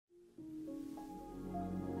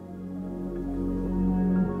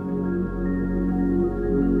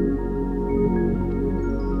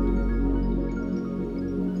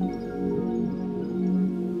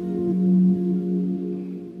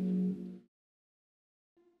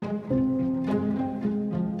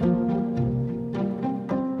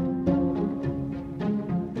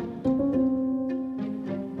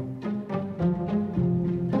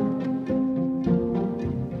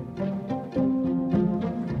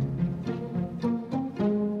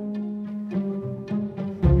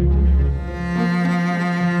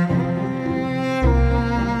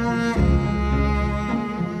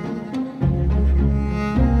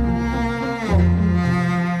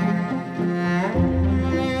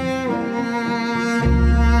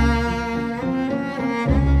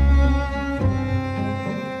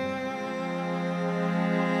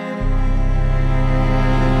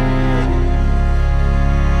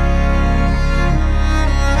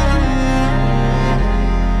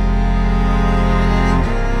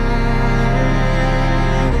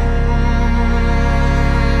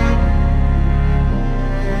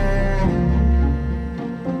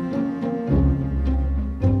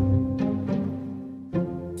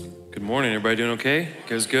Everybody doing okay? You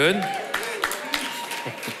guys good?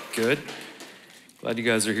 Good. Glad you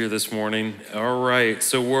guys are here this morning. All right,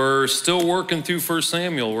 so we're still working through 1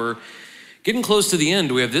 Samuel. We're getting close to the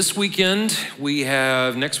end. We have this weekend, we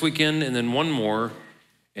have next weekend, and then one more,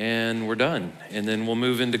 and we're done. And then we'll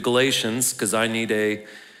move into Galatians, because I need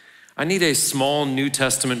a small New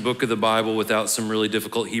Testament book of the Bible without some really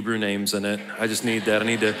difficult Hebrew names in it. I just need that. I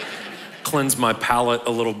need to cleanse my palate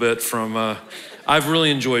a little bit from... I've really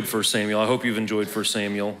enjoyed 1 Samuel. I hope you've enjoyed 1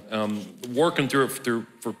 Samuel. Working through it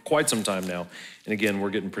for quite some time now. And again, we're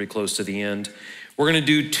getting pretty close to the end. We're going to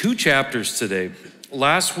do 2 chapters today.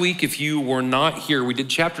 Last week, if you were not here, we did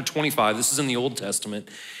chapter 25. This is in the Old Testament.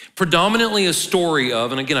 Predominantly a story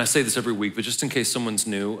of, and again, I say this every week, but just in case someone's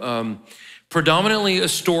new, predominantly a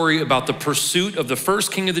story about the pursuit of the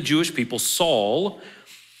first king of the Jewish people, Saul.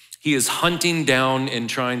 He is hunting down and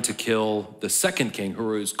trying to kill the second king,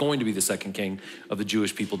 who is going to be the second king of the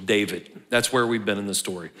Jewish people, David. That's where we've been in the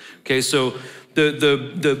story. Okay, so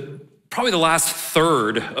the probably the last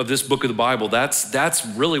third of this book of the Bible, that's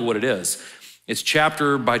really what it is. It's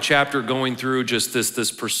chapter by chapter going through just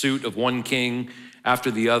this pursuit of one king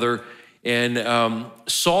after the other. And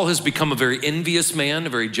Saul has become a very envious man, a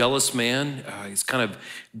very jealous man. He's kind of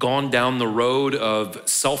gone down the road of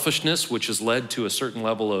selfishness, which has led to a certain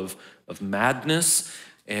level of madness.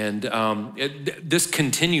 And this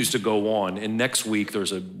continues to go on. And next week,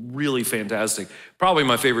 there's a really fantastic, probably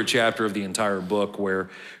my favorite chapter of the entire book, where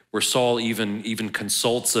Saul even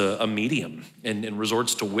consults a medium and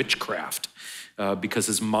resorts to witchcraft because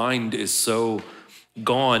his mind is so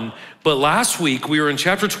gone. But last week we were in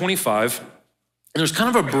chapter 25, and there's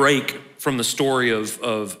kind of a break from the story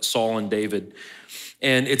of Saul and David.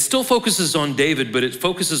 And it still focuses on David, but it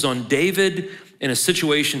focuses on David in a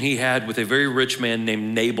situation he had with a very rich man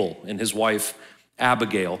named Nabal and his wife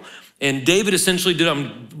Abigail. And David essentially did,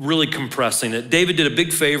 I'm really compressing it, David did a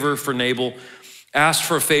big favor for Nabal, asked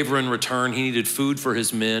for a favor in return. He needed food for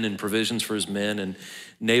his men and provisions for his men, and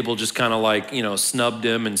Nabal just kind of like, snubbed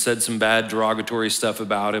him and said some bad derogatory stuff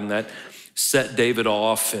about him that set David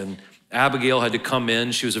off. And Abigail had to come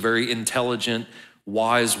in. She was a very intelligent,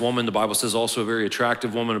 wise woman. The Bible says also a very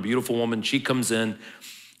attractive woman, a beautiful woman. She comes in,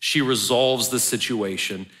 she resolves the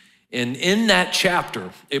situation. And in that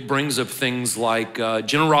chapter, it brings up things like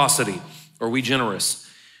generosity. Are we generous?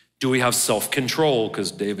 Do we have self-control?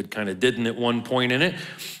 Because David kind of didn't at one point in it.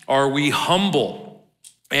 Are we humble?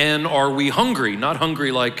 And are we hungry? Not hungry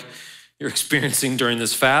like you're experiencing during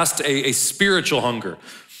this fast, a spiritual hunger.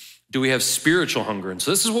 Do we have spiritual hunger? And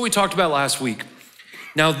so this is what we talked about last week.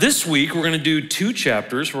 Now this week, we're gonna do 2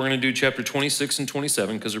 chapters. We're gonna do chapter 26 and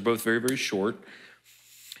 27 because they're both very, very short.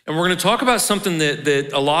 And we're gonna talk about something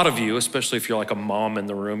that a lot of you, especially if you're like a mom in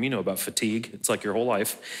the room, you know about fatigue. It's like your whole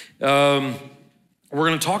life. We're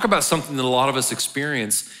gonna talk about something that a lot of us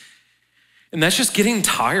experience, and that's just getting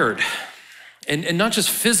tired. And not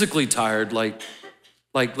just physically tired, like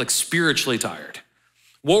spiritually tired.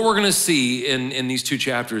 What we're gonna see in these 2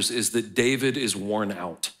 chapters is that David is worn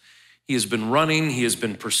out. He has been running, he has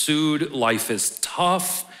been pursued, life is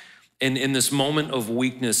tough. And in this moment of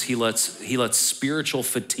weakness, he lets spiritual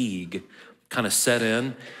fatigue kind of set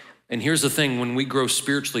in. And here's the thing, when we grow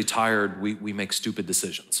spiritually tired, we make stupid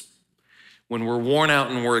decisions. When we're worn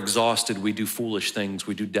out and we're exhausted, we do foolish things,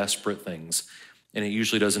 we do desperate things. And it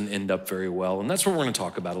usually doesn't end up very well. And that's what we're gonna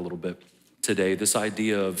talk about a little bit today, this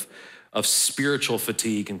idea of spiritual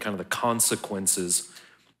fatigue and kind of the consequences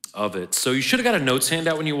of it. So you should have got a notes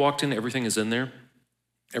handout when you walked in. Everything is in there.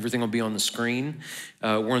 Everything will be on the screen.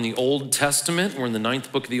 We're in the Old Testament. We're in the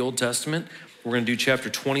 9th book of the Old Testament. We're gonna do chapter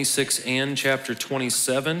 26 and chapter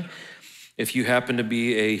 27. If you happen to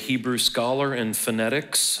be a Hebrew scholar in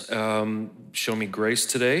phonetics, show me grace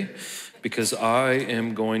today, because I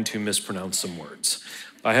am going to mispronounce some words.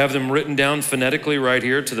 I have them written down phonetically right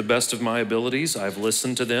here to the best of my abilities. I've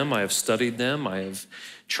listened to them, I have studied them, I have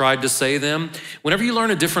tried to say them. Whenever you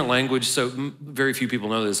learn a different language, so very few people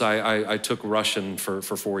know this, I took Russian for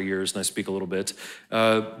 4 years and I speak a little bit.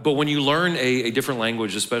 But when you learn a different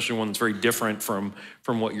language, especially one that's very different from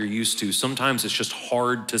what you're used to, sometimes it's just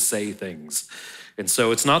hard to say things. And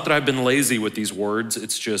so it's not that I've been lazy with these words,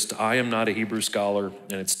 it's just I am not a Hebrew scholar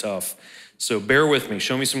and it's tough. So bear with me,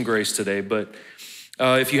 show me some grace today. But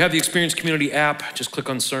if you have the Experience Community app, just click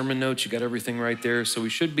on sermon notes, you got everything right there. So we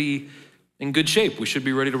should be in good shape. We should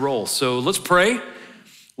be ready to roll. So let's pray.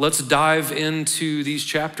 Let's dive into these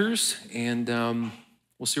chapters and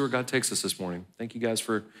we'll see where God takes us this morning. Thank you guys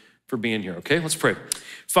for being here, okay? Let's pray.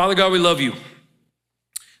 Father God, we love you.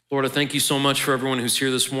 Lord, I thank you so much for everyone who's here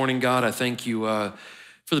this morning, God. I thank you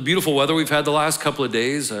for the beautiful weather we've had the last couple of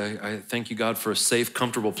days. I thank you, God, for a safe,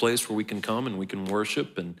 comfortable place where we can come and we can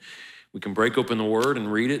worship and we can break open the word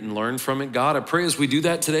and read it and learn from it. God, I pray as we do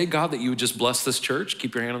that today, God, that you would just bless this church,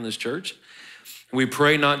 keep your hand on this church. We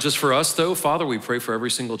pray not just for us though, Father, we pray for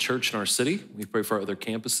every single church in our city. We pray for our other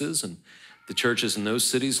campuses and the churches in those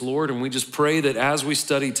cities, Lord. And we just pray that as we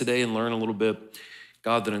study today and learn a little bit,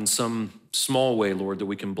 God, that in some small way, Lord, that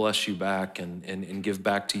we can bless you back and give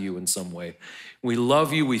back to you in some way. We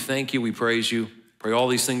love you, we thank you, we praise you. Pray all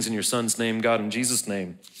these things in your son's name, God, in Jesus'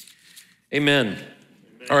 name. Amen.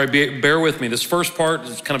 All right, bear with me. This first part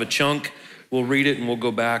is kind of a chunk. We'll read it and we'll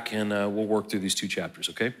go back and we'll work through these 2 chapters,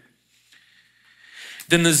 okay?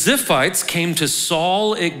 Then the Ziphites came to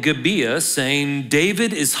Saul at Gibeah, saying,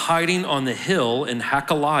 David is hiding on the hill in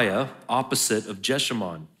Hakaliah, opposite of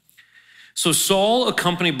Jeshimon. So Saul,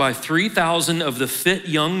 accompanied by 3,000 of the fit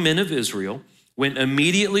young men of Israel, went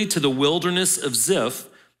immediately to the wilderness of Ziph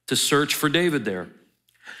to search for David there.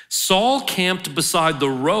 Saul camped beside the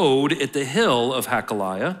road at the hill of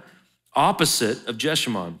Hakaliah, opposite of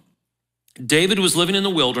Jeshimon. David was living in the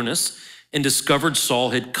wilderness and discovered Saul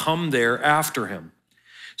had come there after him.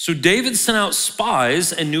 So David sent out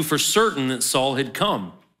spies and knew for certain that Saul had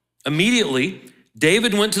come. Immediately,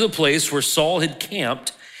 David went to the place where Saul had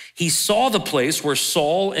camped. He saw the place where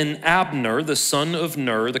Saul and Abner, the son of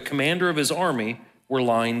Ner, the commander of his army, were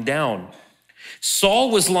lying down.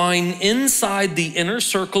 Saul was lying inside the inner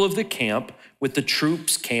circle of the camp with the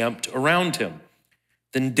troops camped around him.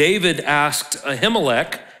 Then David asked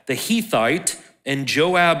Ahimelech, the Hethite, and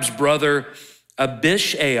Joab's brother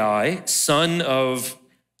Abishai, son of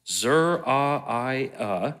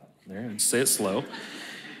Zeruiah, there, say it slow,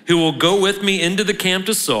 who will go with me into the camp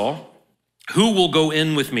to Saul? Who will go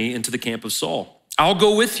in with me into the camp of Saul? I'll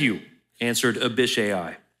go with you, answered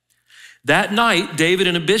Abishai. That night, David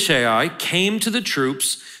and Abishai came to the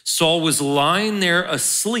troops. Saul was lying there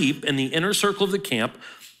asleep in the inner circle of the camp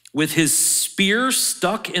with his spear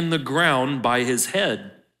stuck in the ground by his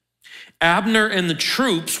head. Abner and the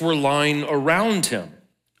troops were lying around him.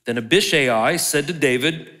 Then Abishai said to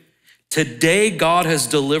David, today God has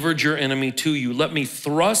delivered your enemy to you. Let me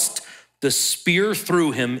thrust the spear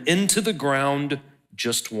through him into the ground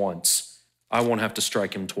just once. I won't have to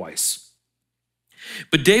strike him twice.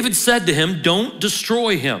 But David said to him, don't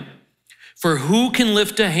destroy him, for who can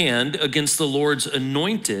lift a hand against the Lord's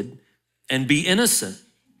anointed and be innocent?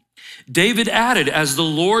 David added, as the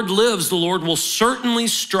Lord lives, the Lord will certainly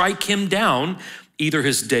strike him down. Either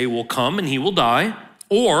his day will come and he will die,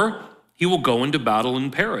 or he will go into battle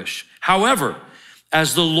and perish. However,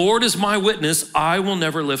 as the Lord is my witness, I will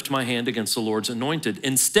never lift my hand against the Lord's anointed.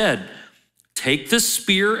 Instead, take the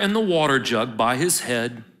spear and the water jug by his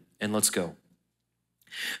head and let's go.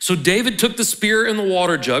 So David took the spear and the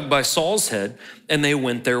water jug by Saul's head and they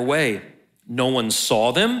went their way. No one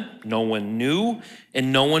saw them, no one knew,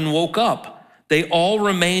 and no one woke up. They all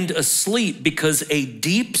remained asleep because a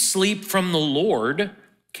deep sleep from the Lord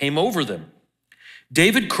came over them.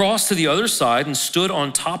 David crossed to the other side and stood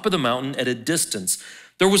on top of the mountain at a distance.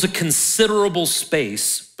 There was a considerable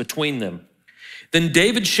space between them. Then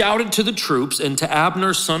David shouted to the troops and to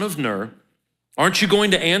Abner, son of Ner, aren't you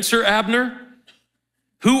going to answer, Abner?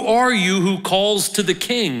 Who are you who calls to the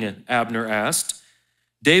king? Abner asked.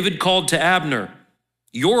 David called to Abner,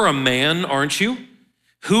 you're a man, aren't you?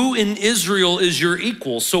 Who in Israel is your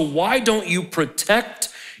equal? So why don't you protect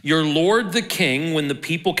your lord the king when the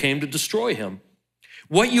people came to destroy him?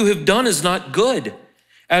 What you have done is not good.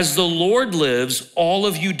 As the Lord lives, all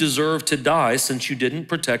of you deserve to die since you didn't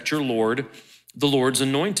protect your Lord, the Lord's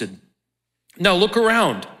anointed. Now look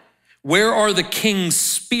around. Where are the king's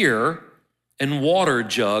spear and water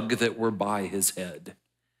jug that were by his head?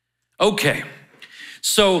 Okay,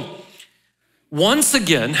 so once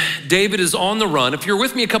again, David is on the run. If you're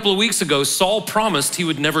with me a couple of weeks ago, Saul promised he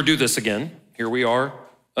would never do this again. Here we are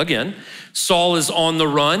again. David is on the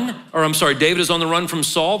run from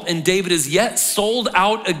Saul, and David is yet sold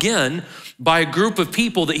out again by a group of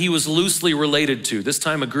people that he was loosely related to, this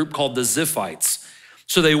time a group called the Ziphites.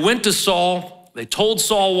 So they went to Saul, they told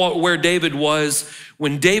Saul where David was.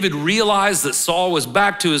 When David realized that Saul was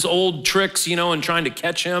back to his old tricks, and trying to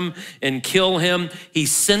catch him and kill him, he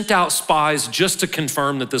sent out spies just to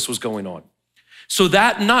confirm that this was going on. So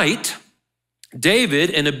that night, David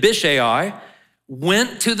and Abishai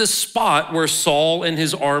went to the spot where Saul and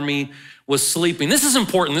his army was sleeping. This is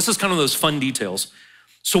important. This is kind of those fun details.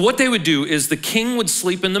 So what they would do is the king would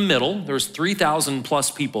sleep in the middle. There was 3,000 plus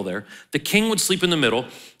people there. The king would sleep in the middle.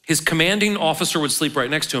 His commanding officer would sleep right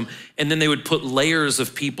next to him, and then they would put layers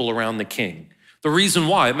of people around the king. The reason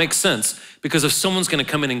why, it makes sense, because if someone's gonna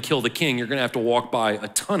come in and kill the king, you're gonna have to walk by a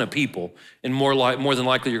ton of people, and more than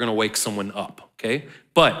likely you're gonna wake someone up, okay?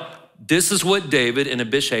 But this is what David and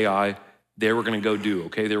Abishai, they were gonna go do,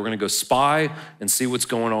 okay? They were gonna go spy and see what's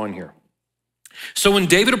going on here. So when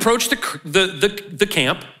David approached the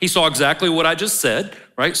camp, he saw exactly what I just said,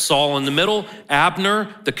 right? Saul in the middle,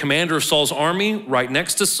 Abner, the commander of Saul's army, right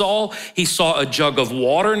next to Saul. He saw a jug of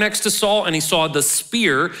water next to Saul, and he saw the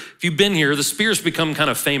spear. If you've been here, the spear's become kind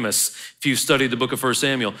of famous if you've studied the book of 1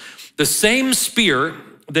 Samuel. The same spear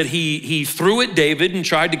that he threw at David and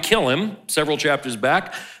tried to kill him several chapters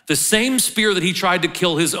back, the same spear that he tried to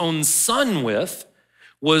kill his own son with,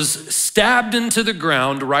 was stabbed into the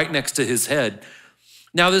ground right next to his head.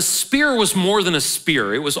 Now, this spear was more than a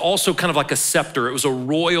spear. It was also kind of like a scepter. It was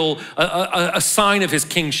a sign of his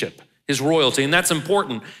kingship, his royalty. And that's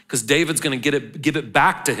important because David's gonna give it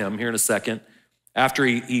back to him here in a second after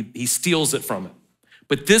he steals it from him.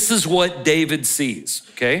 But this is what David sees,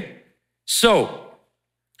 okay? So,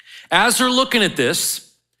 as they're looking at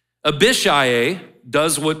this, Abishai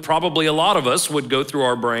does what probably a lot of us would go through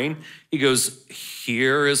our brain. He goes,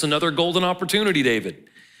 here is another golden opportunity, David.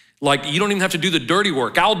 Like, you don't even have to do the dirty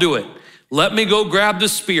work. I'll do it. Let me go grab the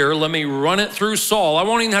spear. Let me run it through Saul. I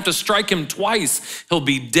won't even have to strike him twice. He'll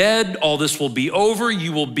be dead. All this will be over.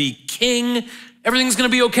 You will be king. Everything's gonna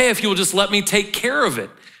be okay if you will just let me take care of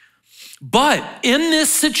it. But in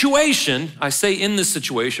this situation, I say in this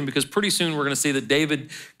situation because pretty soon we're gonna see that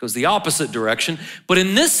David goes the opposite direction. But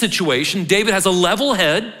in this situation, David has a level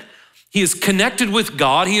head. He is connected with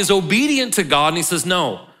God. He is obedient to God. And he says,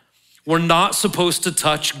 no, we're not supposed to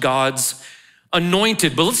touch God's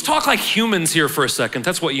anointed. But let's talk like humans here for a second.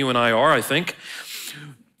 That's what you and I are, I think.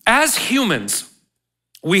 As humans,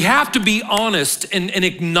 we have to be honest and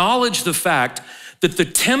acknowledge the fact that the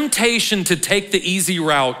temptation to take the easy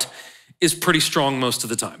route is pretty strong most of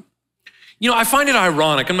the time. I find it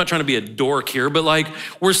ironic. I'm not trying to be a dork here, but like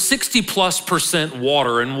we're 60+%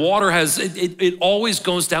 water, and water it always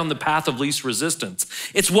goes down the path of least resistance.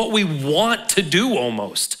 It's what we want to do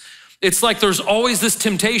almost. It's like there's always this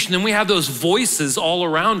temptation, and we have those voices all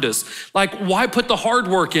around us. Like, why put the hard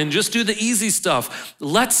work in? Just do the easy stuff.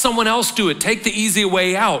 Let someone else do it. Take the easy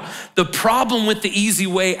way out. The problem with the easy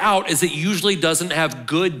way out is it usually doesn't have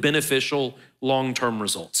good, beneficial, long-term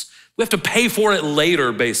results. We have to pay for it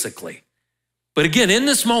later, basically. But again, in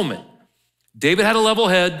this moment, David had a level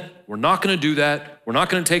head. We're not gonna do that. We're not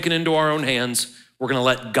gonna take it into our own hands. We're gonna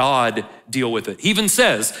let God deal with it. He even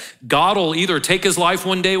says, God will either take his life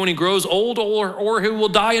one day when he grows old or he will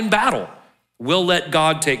die in battle. We'll let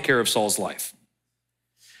God take care of Saul's life.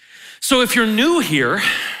 So if you're new here,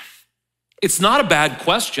 it's not a bad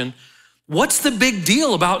question. What's the big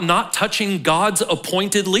deal about not touching God's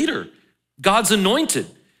appointed leader, God's anointed?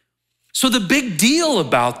 So the big deal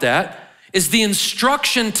about that is the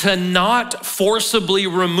instruction to not forcibly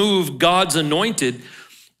remove God's anointed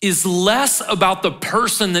is less about the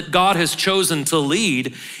person that God has chosen to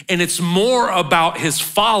lead, and it's more about his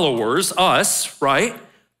followers, us, right?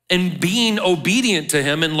 And being obedient to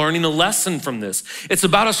him and learning a lesson from this. It's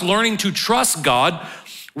about us learning to trust God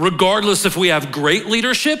regardless if we have great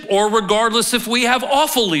leadership or regardless if we have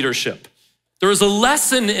awful leadership. There is a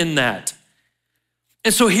lesson in that.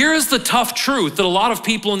 And so here is the tough truth that a lot of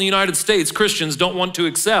people in the United States, Christians, don't want to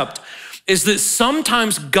accept, is that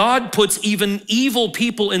sometimes God puts even evil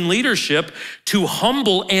people in leadership to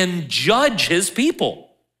humble and judge his people.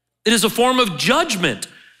 It is a form of judgment.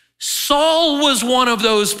 Saul was one of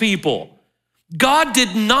those people. God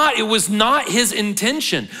did not, it was not his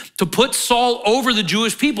intention to put Saul over the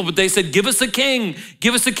Jewish people, but they said, give us a king,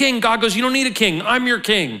 give us a king. God goes, you don't need a king, I'm your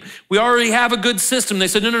king. We already have a good system. They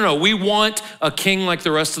said, no, we want a king like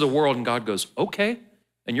the rest of the world. And God goes, okay,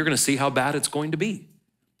 and you're gonna see how bad it's going to be.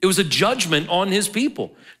 It was a judgment on his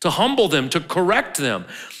people to humble them, to correct them.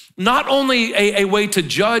 Not only a way to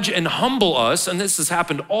judge and humble us, and this has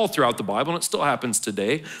happened all throughout the Bible, and it still happens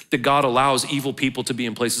today, that God allows evil people to be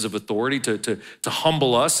in places of authority to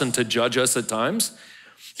humble us and to judge us at times.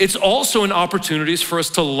 It's also an opportunity for us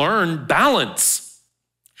to learn balance,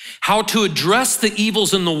 how to address the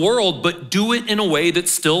evils in the world, but do it in a way that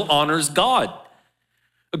still honors God.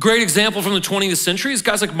 A great example from the 20th century is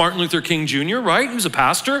guys like Martin Luther King Jr., right? He was a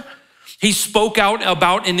pastor. He spoke out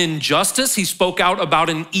about an injustice. He spoke out about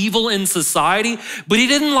an evil in society, but he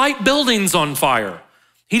didn't light buildings on fire.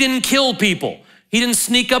 He didn't kill people. He didn't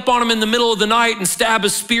sneak up on them in the middle of the night and stab a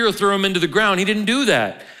spear through them into the ground. He didn't do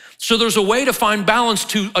that. So there's a way to find balance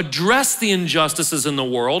to address the injustices in the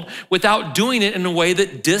world without doing it in a way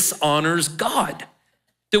that dishonors God.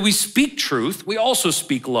 That we speak truth, we also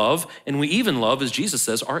speak love, and we even love, as Jesus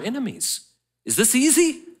says, our enemies. Is this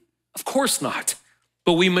easy? Of course not.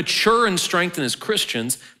 But we mature and strengthen as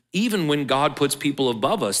Christians even when God puts people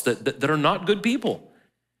above us that are not good people.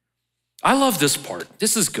 I love this part.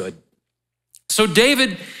 This is good. So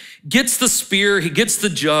David gets the spear, he gets the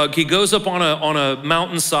jug, he goes up on a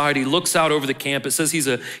mountainside, he looks out over the camp. It says he's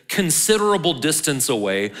a considerable distance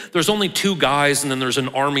away. There's only 2 guys and then there's an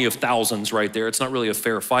army of thousands right there. It's not really a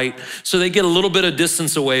fair fight. So they get a little bit of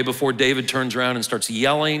distance away before David turns around and starts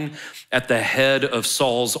yelling at the head of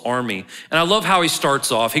Saul's army. And I love how he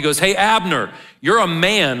starts off. He goes, "Hey, Abner, you're a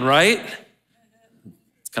man, right?"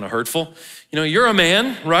 It's kind of hurtful. You know, you're a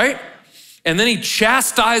man, right? And then he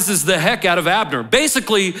chastises the heck out of Abner,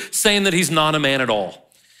 basically saying that he's not a man at all.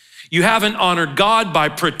 You haven't honored God by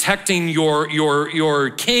protecting your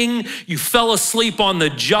king. You fell asleep on the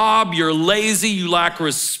job. You're lazy. You lack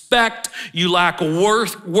respect. You lack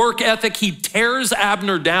work ethic. He tears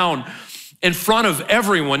Abner down in front of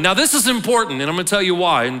everyone. Now, this is important, and I'm gonna tell you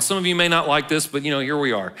why. And some of you may not like this, but here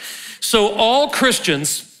we are. So all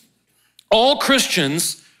Christians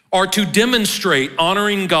are to demonstrate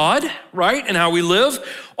honoring God, right? And how we live.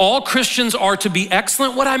 All Christians are to be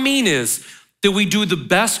excellent. What I mean is that we do the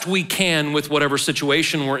best we can with whatever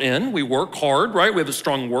situation we're in. We work hard, right? We have a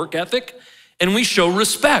strong work ethic and we show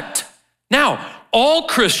respect. Now, all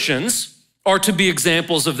Christians are to be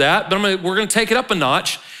examples of that, but we're gonna take it up a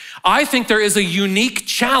notch. I think there is a unique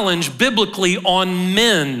challenge biblically on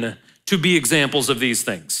men to be examples of these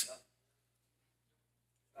things.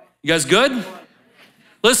 You guys good?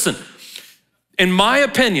 Listen, in my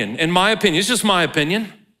opinion, it's just my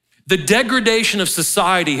opinion, the degradation of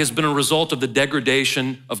society has been a result of the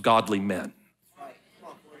degradation of godly men.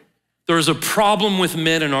 There is a problem with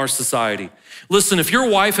men in our society. Listen, if your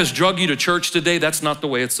wife has drug you to church today, that's not the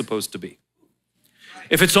way it's supposed to be.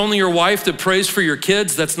 If it's only your wife that prays for your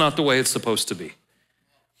kids, that's not the way it's supposed to be.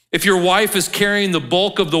 If your wife is carrying the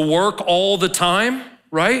bulk of the work all the time,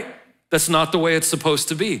 right? That's not the way it's supposed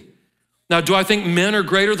to be. Now, do I think men are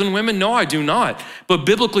greater than women? No, I do not. But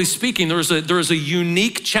biblically speaking, there is a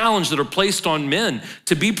unique challenge that are placed on men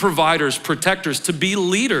to be providers, protectors, to be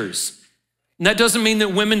leaders. And that doesn't mean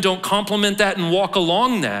that women don't complement that and walk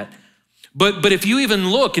along that. But if you even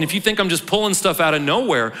look, and if you think I'm just pulling stuff out of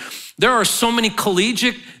nowhere, there are so many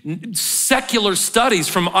collegiate, secular studies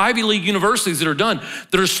from Ivy League universities that are done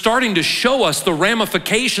that are starting to show us the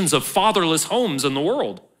ramifications of fatherless homes in the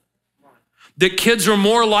world. That kids are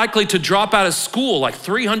more likely to drop out of school, like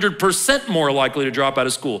 300% more likely to drop out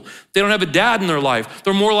of school. They don't have a dad in their life.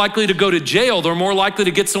 They're more likely to go to jail. They're more likely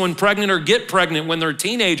to get someone pregnant or get pregnant when they're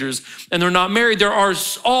teenagers and they're not married. There are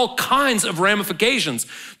all kinds of ramifications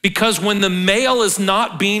because when the male is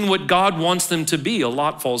not being what God wants them to be, a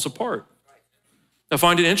lot falls apart. I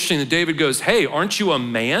find it interesting that David goes, "Hey, aren't you a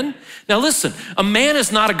man?" Now listen, a man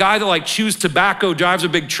is not a guy that chews tobacco, drives a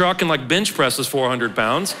big truck, and bench presses 400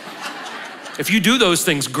 pounds. If you do those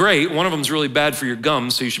things, great. One of them's really bad for your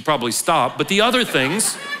gums, so you should probably stop. But the other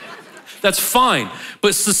things, that's fine.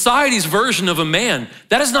 But society's version of a man,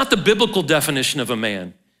 that is not the biblical definition of a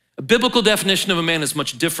man. A biblical definition of a man is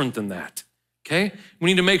much different than that, okay?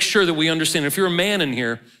 We need to make sure that we understand. If you're a man in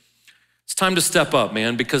here, it's time to step up,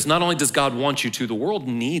 man, because not only does God want you to, the world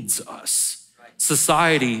needs us.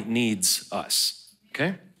 Society needs us,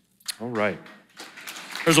 okay? All right.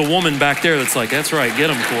 There's a woman back there that's like, "That's right, get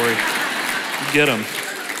him, Corey. Get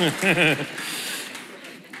him."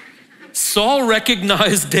 Saul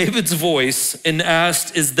recognized David's voice and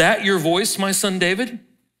asked, "Is that your voice, my son David?"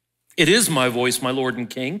 "It is my voice, my Lord and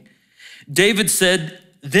King." David said,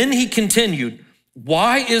 then he continued,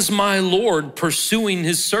 "Why is my Lord pursuing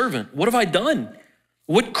his servant? What have I done?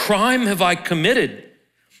 What crime have I committed?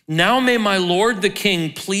 Now may my Lord the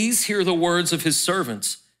King please hear the words of his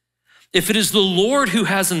servants. If it is the Lord who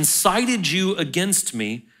has incited you against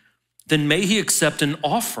me, then may he accept an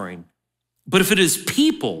offering. But if it is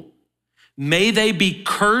people, may they be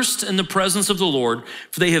cursed in the presence of the Lord,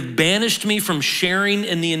 for they have banished me from sharing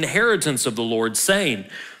in the inheritance of the Lord, saying,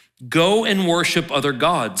 go and worship other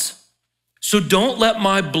gods. So don't let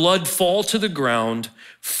my blood fall to the ground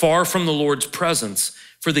far from the Lord's presence,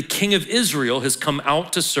 for the king of Israel has come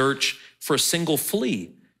out to search for a single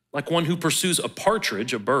flea, like one who pursues a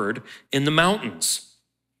partridge, a bird, in the mountains.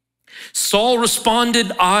 Saul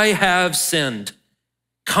responded, I have sinned.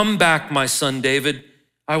 Come back, my son David.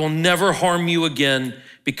 I will never harm you again,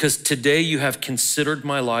 because today you have considered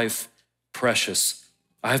my life precious.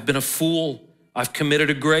 I have been a fool. I've committed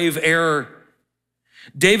a grave error.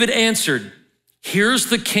 David answered, here's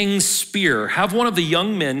the king's spear. Have one of the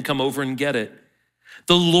young men come over and get it.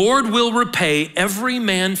 The Lord will repay every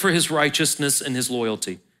man for his righteousness and his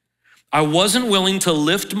loyalty. I wasn't willing to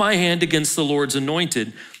lift my hand against the Lord's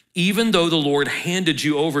anointed, even though the Lord handed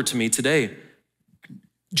you over to me today.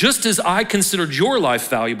 Just as I considered your life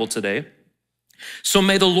valuable today, so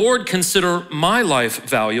may the Lord consider my life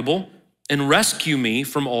valuable and rescue me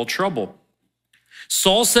from all trouble.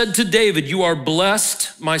 Saul said to David, you are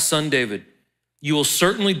blessed, my son David. You will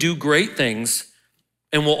certainly do great things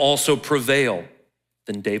and will also prevail.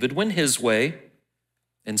 Then David went his way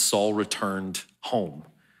and Saul returned home.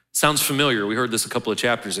 Sounds familiar. We heard this a couple of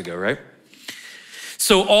chapters ago, right?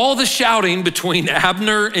 So all the shouting between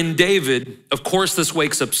Abner and David, of course, this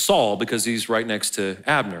wakes up Saul because he's right next to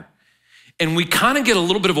Abner. And we kind of get a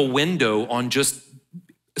little bit of a window on just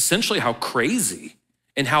essentially how crazy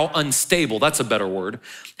and how unstable, that's a better word,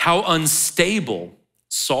 how unstable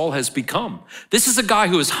Saul has become. This is a guy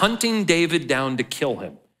who is hunting David down to kill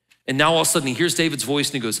him. And now all of a sudden he hears David's voice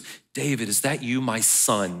and he goes, David, is that you, my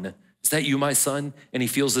son? Is that you, my son? And he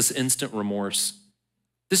feels this instant remorse.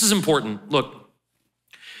 This is important. Look,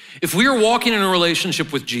 if we are walking in a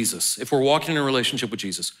relationship with Jesus,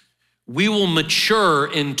 we will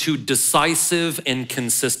mature into decisive and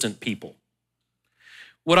consistent people.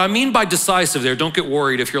 What I mean by decisive there, don't get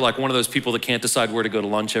worried if you're like one of those people that can't decide where to go to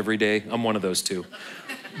lunch every day. I'm one of those too.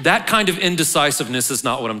 That kind of indecisiveness is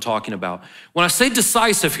not what I'm talking about. When I say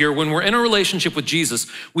decisive here, when we're in a relationship with Jesus,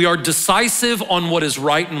 we are decisive on what is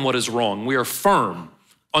right and what is wrong. We are firm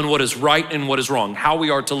on what is right and what is wrong, how we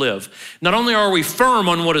are to live. Not only are we firm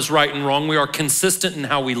on what is right and wrong, we are consistent in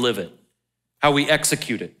how we live it, how we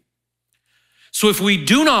execute it. So if we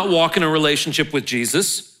do not walk in a relationship with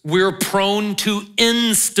Jesus, we're prone to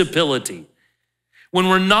instability. When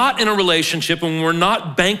we're not in a relationship, when we're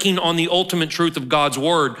not banking on the ultimate truth of God's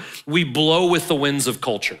word, we blow with the winds of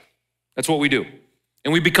culture. That's what we do.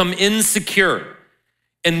 And we become insecure.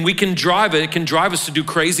 And we can drive it can drive us to do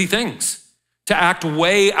crazy things, to act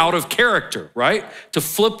way out of character, right? To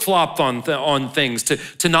flip-flop on things,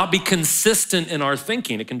 to not be consistent in our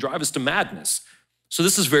thinking. It can drive us to madness. So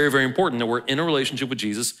this is very, very important that we're in a relationship with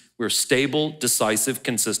Jesus. We're stable, decisive,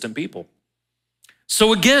 consistent people.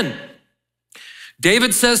 So again,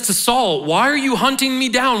 David says to Saul, why are you hunting me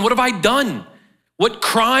down? What have I done? What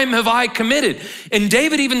crime have I committed? And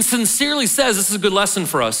David even sincerely says, this is a good lesson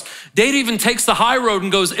for us. David even takes the high road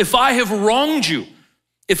and goes, if I have wronged you,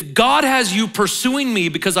 if God has you pursuing me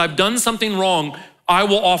because I've done something wrong, I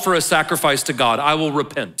will offer a sacrifice to God. I will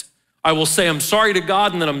repent. I will say, I'm sorry to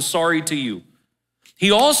God and then I'm sorry to you. He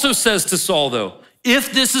also says to Saul though,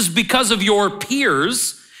 if this is because of your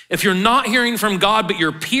peers, if you're not hearing from God, but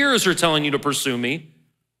your peers are telling you to pursue me,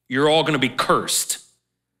 you're all gonna be cursed.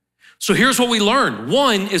 So here's what we learn.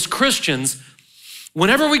 One is Christians,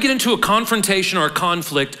 whenever we get into a confrontation or a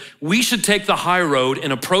conflict, we should take the high road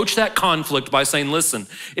and approach that conflict by saying, listen,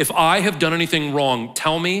 if I have done anything wrong,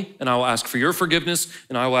 tell me and I will ask for your forgiveness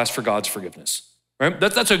and I will ask for God's forgiveness. Right?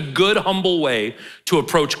 That's a good, humble way to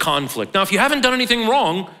approach conflict. Now, if you haven't done anything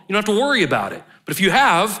wrong, you don't have to worry about it. But if you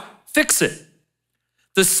have, fix it.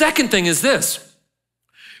 The second thing is this.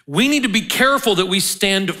 We need to be careful that we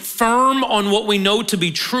stand firm on what we know to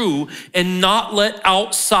be true and not let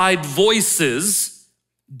outside voices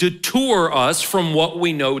detour us from what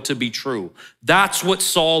we know to be true. That's what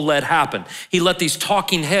Saul let happen. He let these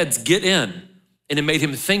talking heads get in, and it made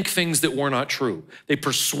him think things that were not true. They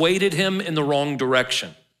persuaded him in the wrong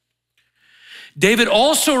direction. David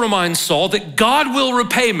also reminds Saul that God will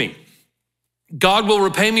repay me. God will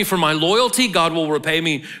repay me for my loyalty. God will repay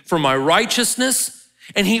me for my righteousness.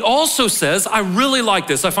 And he also says, I really like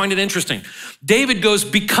this. I find it interesting. David goes,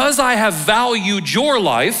 because I have valued your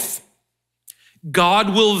life,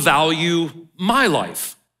 God will value my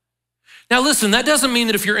life. Now listen, that doesn't mean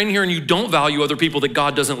that if you're in here and you don't value other people that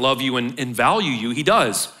God doesn't love you and value you, he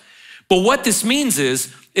does. But what this means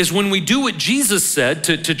is is when we do what Jesus said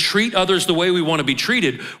to treat others the way we want to be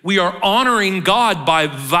treated, we are honoring God by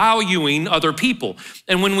valuing other people.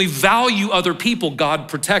 And when we value other people, God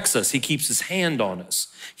protects us. He keeps his hand on us.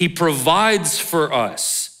 He provides for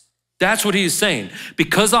us. That's what he's saying.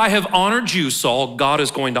 Because I have honored you, Saul, God is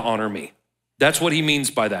going to honor me. That's what he means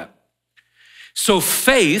by that. So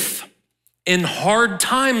faith in hard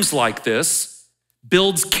times like this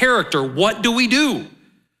builds character. What do we do?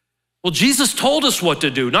 Well, Jesus told us what to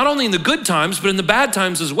do, not only in the good times, but in the bad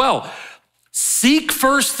times as well. Seek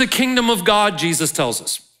first the kingdom of God, Jesus tells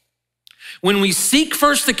us. When we seek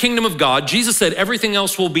first the kingdom of God, Jesus said everything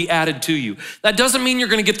else will be added to you. That doesn't mean you're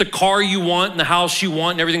gonna get the car you want and the house you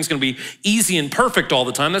want and everything's gonna be easy and perfect all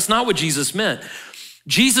the time. That's not what Jesus meant.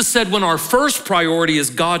 Jesus said when our first priority is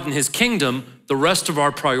God and his kingdom, the rest of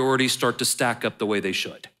our priorities start to stack up the way they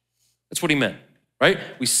should. That's what he meant, right?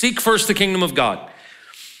 We seek first the kingdom of God.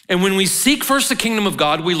 And when we seek first the kingdom of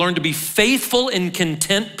God, we learn to be faithful and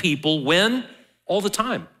content people when? All the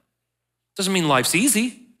time. Doesn't mean life's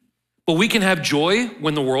easy, but we can have joy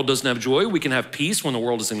when the world doesn't have joy. We can have peace when the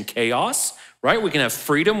world is in chaos, right? We can have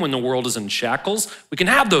freedom when the world is in shackles. We can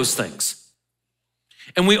have those things.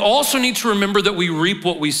 And we also need to remember that we reap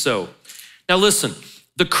what we sow. Now listen,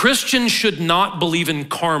 the Christian should not believe in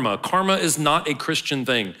karma. Karma is not a Christian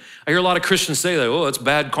thing. I hear a lot of Christians say that, oh, it's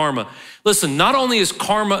bad karma. Listen, not only is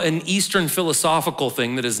karma an Eastern philosophical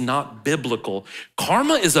thing that is not biblical,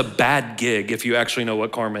 karma is a bad gig if you actually know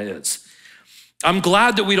what karma is. I'm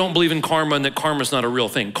glad that we don't believe in karma and that karma is not a real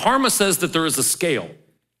thing. Karma says that there is a scale.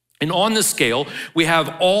 And on this scale, we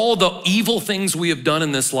have all the evil things we have done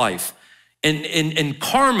in this life. And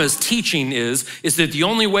karma's teaching is that the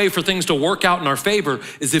only way for things to work out in our favor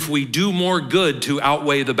is if we do more good to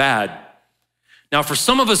outweigh the bad. Now, for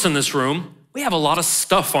some of us in this room, we have a lot of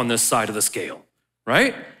stuff on this side of the scale,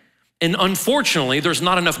 right? And unfortunately, there's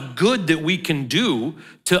not enough good that we can do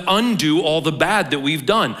to undo all the bad that we've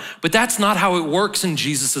done. But that's not how it works in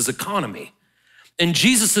Jesus's economy. In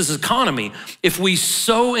Jesus's economy, if we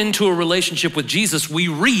sow into a relationship with Jesus, we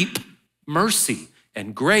reap mercy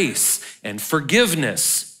and grace and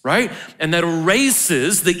forgiveness, right? And that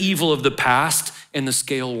erases the evil of the past and the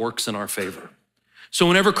scale works in our favor. So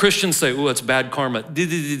whenever Christians say, oh, it's bad karma,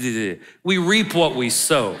 we reap what we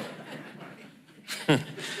sow.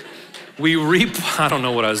 We reap, I don't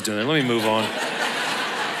know what I was doing. Let me move on.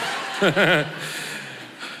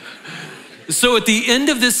 So at the end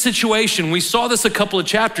of this situation, we saw this a couple of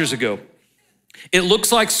chapters ago. It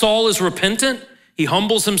looks like Saul is repentant. He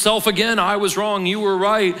humbles himself again. I was wrong, you were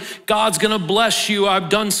right. God's gonna bless you. I've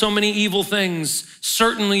done so many evil things.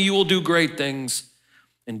 Certainly you will do great things.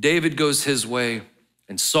 And David goes his way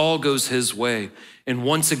and Saul goes his way. And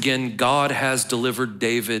once again, God has delivered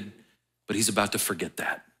David, but he's about to forget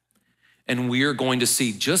that. And we are going to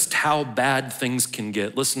see just how bad things can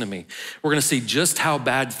get. Listen to me. We're gonna see just how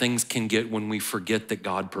bad things can get when we forget that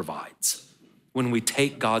God provides. When we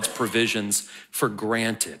take God's provisions for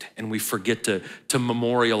granted and we forget to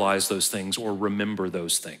memorialize those things or remember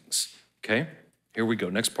those things, okay? Here we go,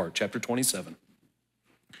 next part, chapter 27.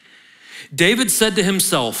 David said to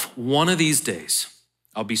himself, one of these days,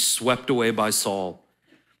 I'll be swept away by Saul.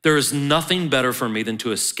 There is nothing better for me than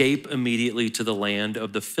to escape immediately to the land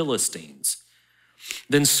of the Philistines.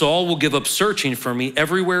 Then Saul will give up searching for me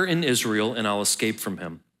everywhere in Israel and I'll escape from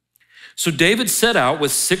him. So David set out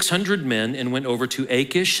with 600 men and went over to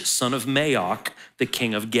Achish, son of Maoch, the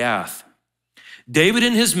king of Gath. David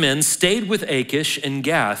and his men stayed with Achish and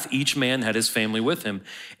Gath. Each man had his family with him.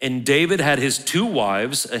 And David had his two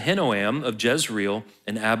wives, Ahinoam of Jezreel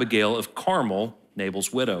and Abigail of Carmel,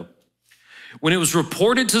 Nabal's widow. When it was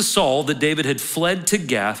reported to Saul that David had fled to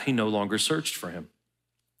Gath, he no longer searched for him.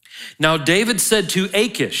 Now David said to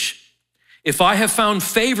Achish, if I have found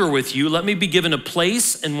favor with you, let me be given a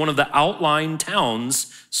place in one of the outlying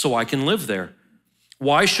towns so I can live there.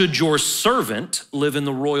 Why should your servant live in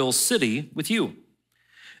the royal city with you?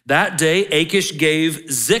 That day, Achish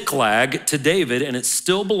gave Ziklag to David, and it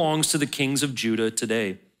still belongs to the kings of Judah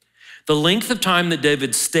today. The length of time that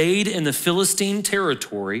David stayed in the Philistine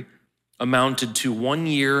territory amounted to 1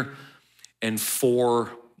 year and 4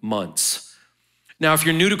 months. Now, if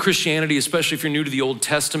you're new to Christianity, especially if you're new to the Old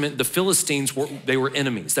Testament, the Philistines they were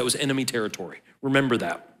enemies. That was enemy territory. Remember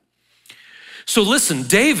that. So listen,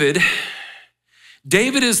 David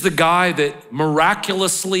is the guy that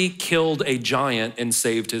miraculously killed a giant and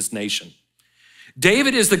saved his nation.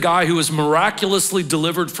 David is the guy who was miraculously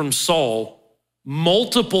delivered from Saul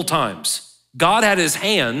multiple times. God had his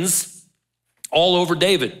hands all over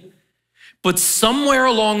David. But somewhere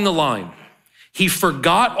along the line, he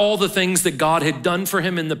forgot all the things that God had done for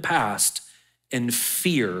him in the past, and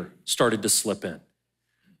fear started to slip in.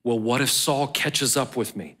 Well, what if Saul catches up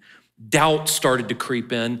with me? Doubt started to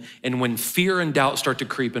creep in, and when fear and doubt start to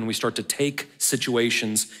creep in, we start to take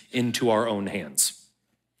situations into our own hands.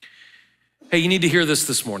 Hey, you need to hear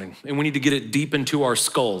this morning, and we need to get it deep into our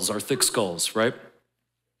skulls, our thick skulls, right?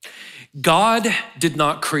 God did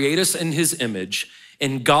not create us in his image,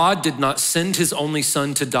 and God did not send his only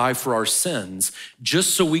son to die for our sins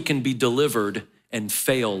just so we can be delivered and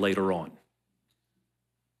fail later on.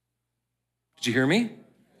 Did you hear me?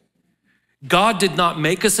 God did not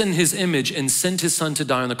make us in his image and send his son to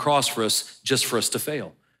die on the cross for us just for us to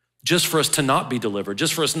fail, just for us to not be delivered,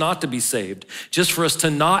 just for us not to be saved, just for us to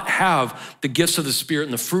not have the gifts of the Spirit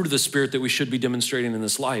and the fruit of the Spirit that we should be demonstrating in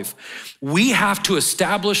this life. We have to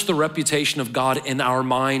establish the reputation of God in our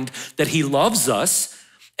mind that he loves us.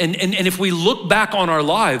 And if we look back on our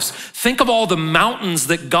lives, think of all the mountains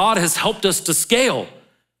that God has helped us to scale.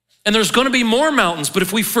 And there's gonna be more mountains, but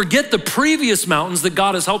if we forget the previous mountains that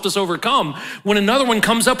God has helped us overcome, when another one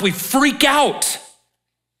comes up, we freak out.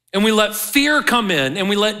 And we let fear come in, and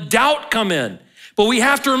we let doubt come in. But we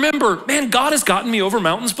have to remember, man, God has gotten me over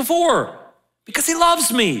mountains before because he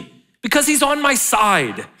loves me, because he's on my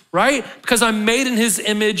side, right? Because I'm made in his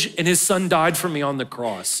image and his son died for me on the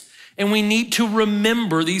cross. And we need to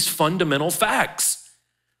remember these fundamental facts,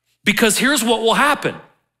 because here's what will happen.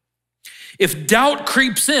 If doubt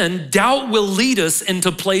creeps in, doubt will lead us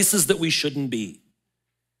into places that we shouldn't be.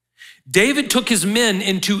 David took his men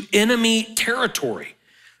into enemy territory,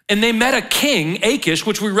 and they met a king, Achish,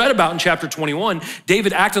 which we read about in chapter 21.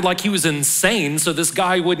 David acted like he was insane so this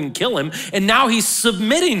guy wouldn't kill him, and now he's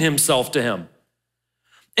submitting himself to him.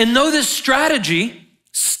 And though this strategy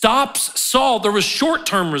stops Saul, there was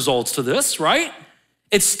short-term results to this, right?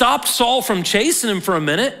 It stopped Saul from chasing him for a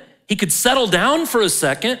minute. He could settle down for a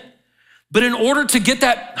second. But in order to get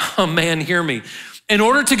that, oh man, hear me. In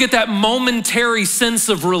order to get that momentary sense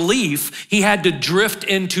of relief, he had to drift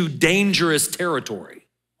into dangerous territory.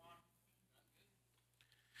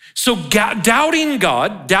 So doubting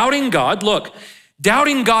God, look,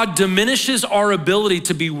 doubting God diminishes our ability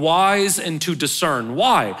to be wise and to discern.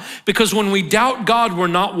 Why? Because when we doubt God, we're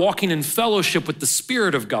not walking in fellowship with the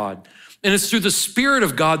Spirit of God. And it's through the Spirit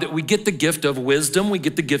of God that we get the gift of wisdom, we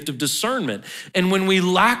get the gift of discernment. And when we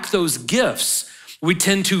lack those gifts, we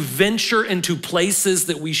tend to venture into places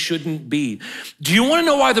that we shouldn't be. Do you wanna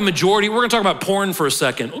know why the majority, we're gonna talk about porn for a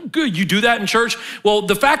second. Oh, good, you do that in church? Well,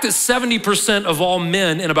 the fact that 70% of all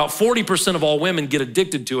men and about 40% of all women get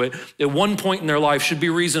addicted to it at one point in their life should be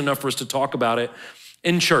reason enough for us to talk about it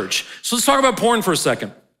in church. So let's talk about porn for a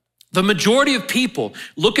second. The majority of people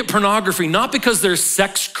look at pornography not because they're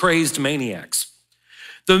sex-crazed maniacs.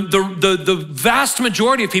 The vast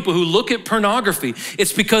majority of people who look at pornography,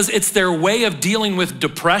 it's because it's their way of dealing with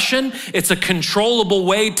depression. It's a controllable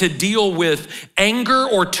way to deal with anger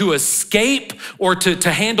or to escape or to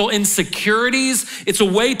handle insecurities. It's a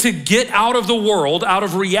way to get out of the world, out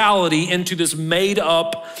of reality, into this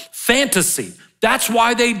made-up fantasy. That's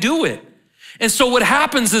why they do it. And so what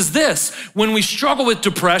happens is this: when we struggle with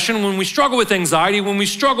depression, when we struggle with anxiety, when we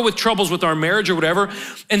struggle with troubles with our marriage or whatever,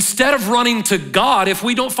 instead of running to God, if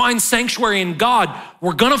we don't find sanctuary in God,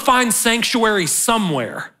 we're gonna find sanctuary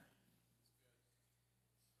somewhere.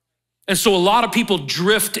 And so a lot of people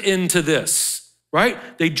drift into this, right?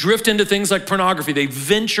 They drift into things like pornography. They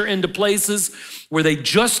venture into places where they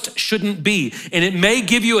just shouldn't be. And it may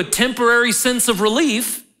give you a temporary sense of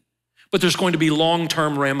relief, but there's going to be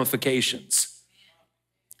long-term ramifications.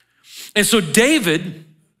 And so David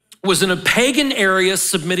was in a pagan area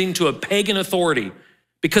submitting to a pagan authority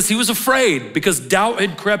because he was afraid, because doubt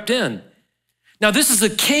had crept in. Now, this is a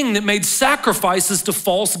king that made sacrifices to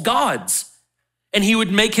false gods, and he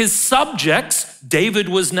would make his subjects, David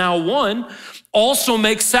was now one, also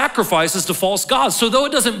make sacrifices to false gods. So though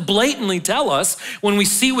it doesn't blatantly tell us, when we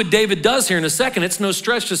see what David does here in a second, it's no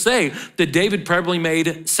stretch to say that David probably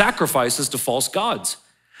made sacrifices to false gods.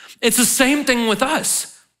 It's the same thing with us.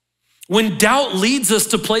 When doubt leads us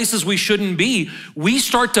to places we shouldn't be, we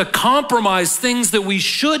start to compromise things that we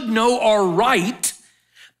should know are right,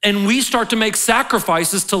 and we start to make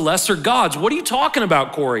sacrifices to lesser gods. What are you talking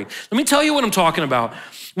about, Corey? Let me tell you what I'm talking about.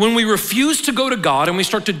 When we refuse to go to God and we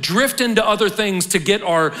start to drift into other things to get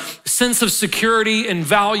our sense of security and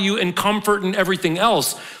value and comfort and everything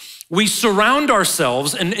else, we surround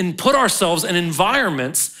ourselves and put ourselves in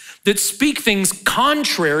environments that speak things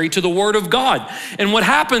contrary to the word of God. And what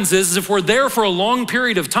happens is if we're there for a long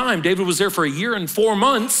period of time, David was there for 1 year and 4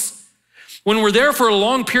 months, when we're there for a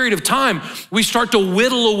long period of time, we start to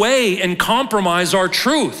whittle away and compromise our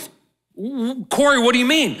truth. Corey, what do you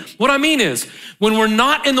mean? What I mean is, when we're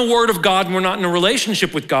not in the Word of God and we're not in a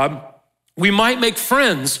relationship with God, we might make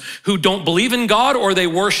friends who don't believe in God or they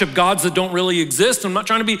worship gods that don't really exist. I'm not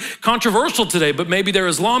trying to be controversial today, but maybe they're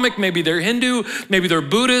Islamic, maybe they're Hindu, maybe they're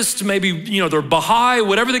Buddhist, maybe they're Baha'i,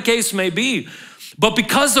 whatever the case may be. But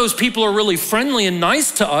because those people are really friendly and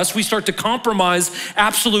nice to us, we start to compromise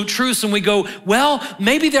absolute truths and we go, well,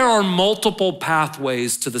 maybe there are multiple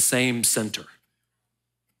pathways to the same center.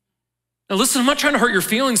 Now listen, I'm not trying to hurt your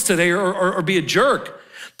feelings today or be a jerk,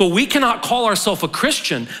 but we cannot call ourselves a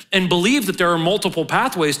Christian and believe that there are multiple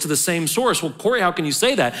pathways to the same source. Well, Corey, how can you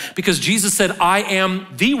say that? Because Jesus said, I am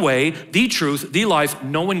the way, the truth, the life.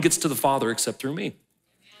 No one gets to the Father except through me.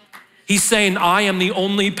 He's saying, I am the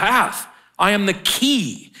only path. I am the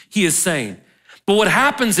key, he is saying. But what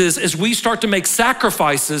happens is we start to make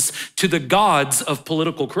sacrifices to the gods of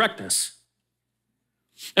political correctness.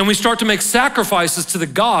 And we start to make sacrifices to the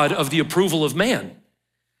God of the approval of man.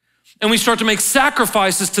 And we start to make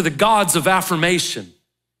sacrifices to the gods of affirmation.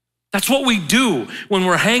 That's what we do when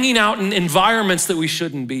we're hanging out in environments that we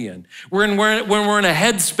shouldn't be in. When we're in a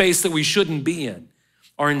headspace that we shouldn't be in,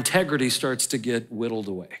 our integrity starts to get whittled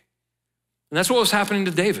away. And that's what was happening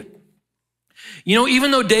to David.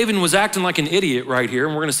 Even though David was acting like an idiot right here,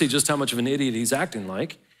 and we're gonna see just how much of an idiot he's acting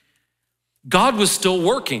like, God was still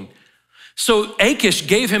working. So Achish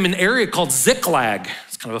gave him an area called Ziklag.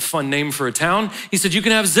 It's kind of a fun name for a town. He said, you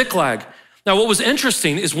can have Ziklag. Now, what was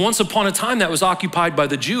interesting is once upon a time that was occupied by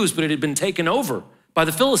the Jews, but it had been taken over by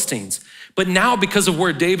the Philistines. But now, because of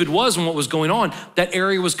where David was and what was going on, that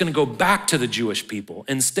area was gonna go back to the Jewish people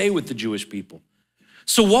and stay with the Jewish people.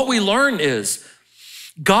 So what we learn is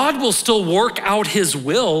God will still work out his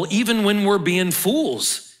will even when we're being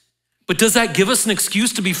fools. But does that give us an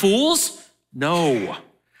excuse to be fools? No.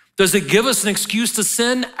 Does it give us an excuse to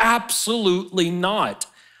sin? Absolutely not.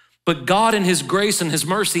 But God in his grace and his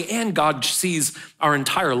mercy, and God sees our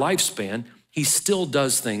entire lifespan, he still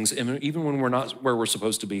does things even when we're not where we're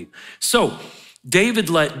supposed to be. So David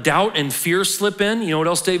let doubt and fear slip in. You know what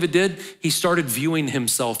else David did? He started viewing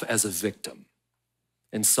himself as a victim,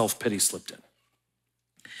 and self-pity slipped in.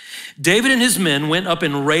 David and his men went up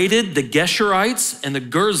and raided the Geshurites and the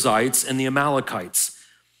Girzites and the Amalekites.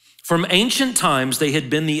 From ancient times, they had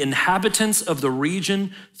been the inhabitants of the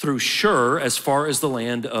region through Shur as far as the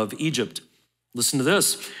land of Egypt. Listen to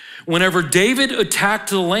this. Whenever David attacked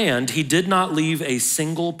the land, he did not leave a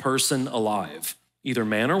single person alive, either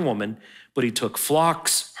man or woman, but he took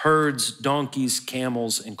flocks, herds, donkeys,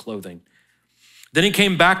 camels, and clothing. Then he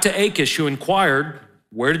came back to Achish, who inquired,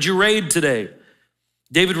 where did you raid today?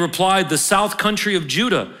 David replied, the south country of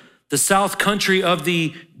Judah, the south country of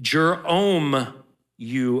the Jeromeelites,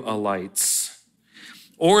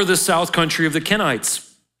 or the south country of the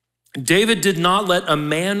Kenites. David did not let a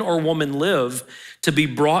man or woman live to be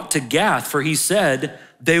brought to Gath, for he said,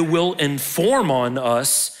 they will inform on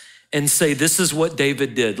us and say, this is what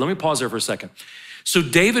David did. Let me pause there for a second. So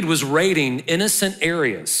David was raiding innocent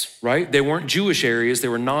areas, right? They weren't Jewish areas, they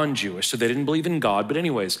were non-Jewish, so they didn't believe in God. But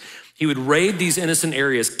anyways, he would raid these innocent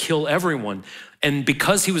areas, kill everyone. And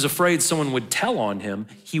because he was afraid someone would tell on him,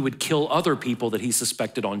 he would kill other people that he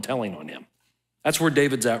suspected on telling on him. That's where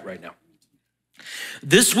David's at right now.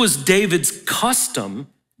 This was David's custom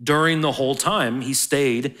during the whole time he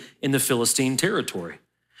stayed in the Philistine territory.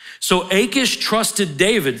 So Achish trusted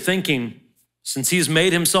David, thinking, since he's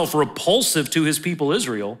made himself repulsive to his people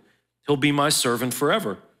Israel, he'll be my servant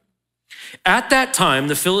forever. At that time,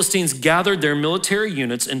 the Philistines gathered their military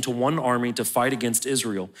units into one army to fight against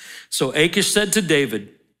Israel. So Achish said to David,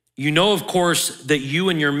 you know, of course, that you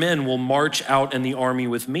and your men will march out in the army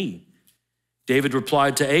with me. David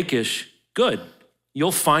replied to Achish, good,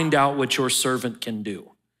 you'll find out what your servant can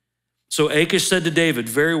do. So Achish said to David,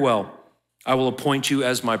 very well, I will appoint you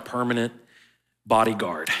as my permanent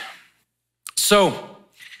bodyguard. So,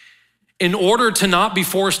 in order to not be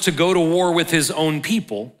forced to go to war with his own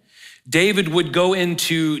people, David would go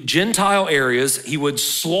into Gentile areas, he would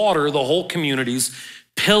slaughter the whole communities,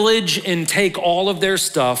 pillage and take all of their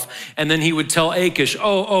stuff, and then he would tell Achish,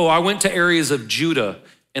 I went to areas of Judah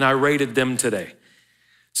and I raided them today.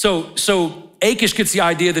 So Achish gets the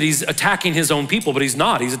idea that he's attacking his own people, but he's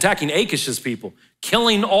not. He's attacking Achish's people,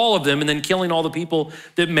 killing all of them and then killing all the people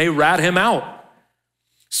that may rat him out.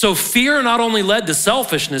 So fear not only led to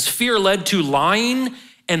selfishness, fear led to lying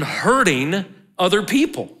and hurting other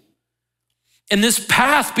people. And this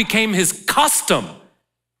path became his custom.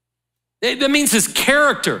 That means his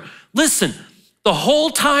character. Listen, the whole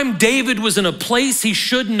time David was in a place he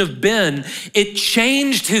shouldn't have been, it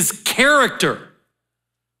changed his character.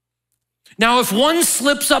 Now, if one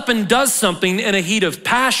slips up and does something in a heat of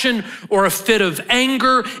passion or a fit of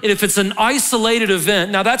anger, and if it's an isolated event,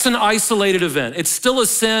 now that's an isolated event. It's still a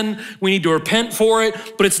sin. We need to repent for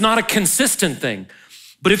it, but it's not a consistent thing.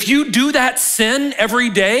 But if you do that sin every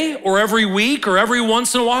day or every week or every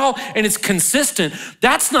once in a while, and it's consistent,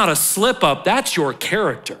 that's not a slip up, that's your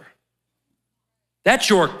character. That's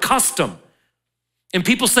your custom. And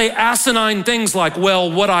people say asinine things like,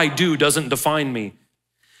 well, what I do doesn't define me.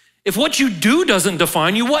 If what you do doesn't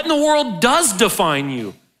define you, what in the world does define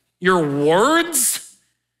you? Your words?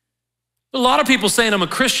 A lot of people saying I'm a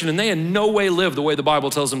Christian and they in no way live the way the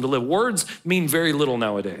Bible tells them to live. Words mean very little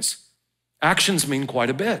nowadays. Actions mean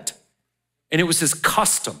quite a bit. And it was his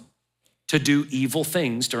custom to do evil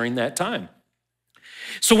things during that time.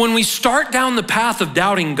 So when we start down the path of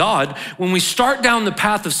doubting God, when we start down the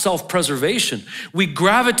path of self-preservation, we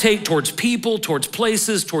gravitate towards people, towards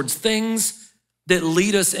places, towards things that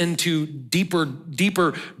lead us into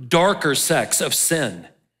deeper, darker sects of sin.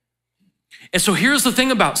 And so here's the thing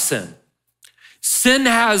about sin. Sin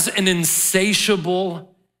has an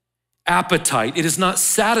insatiable appetite. It is not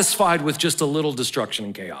satisfied with just a little destruction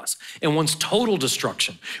and chaos. It wants total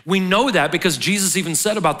destruction. We know that because Jesus even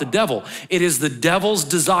said about the devil, it is the devil's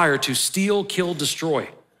desire to steal, kill, destroy.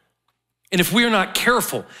 And if we are not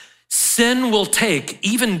careful, sin will take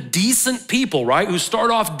even decent people, right, who start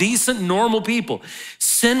off decent, normal people.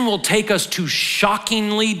 Sin will take us to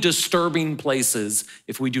shockingly disturbing places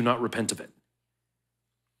if we do not repent of it.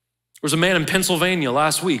 There was a man in Pennsylvania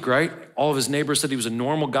last week, right? All of his neighbors said he was a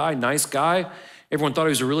normal guy, nice guy. Everyone thought he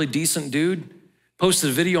was a really decent dude. Posted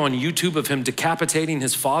a video on YouTube of him decapitating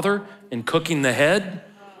his father and cooking the head.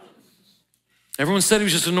 Everyone said he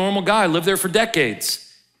was just a normal guy, lived there for decades.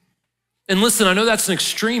 And listen, I know that's an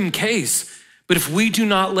extreme case, but if we do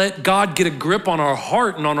not let God get a grip on our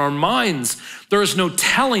heart and on our minds, there is no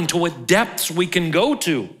telling to what depths we can go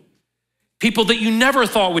to. People that you never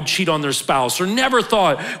thought would cheat on their spouse or never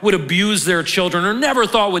thought would abuse their children or never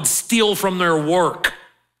thought would steal from their work.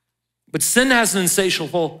 But sin has an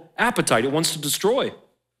insatiable appetite. It wants to destroy.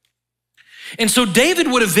 And so David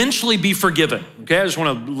would eventually be forgiven. Okay, I just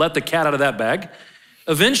want to let the cat out of that bag.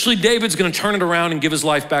 Eventually, David's going to turn it around and give his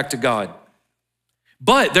life back to God.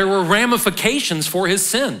 But there were ramifications for his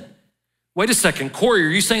sin. Wait a second, Corey, are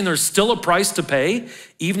you saying there's still a price to pay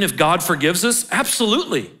even if God forgives us?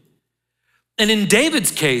 Absolutely. And in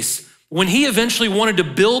David's case, when he eventually wanted to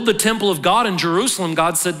build the temple of God in Jerusalem,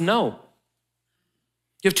 God said, no.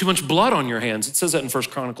 You have too much blood on your hands. It says that in 1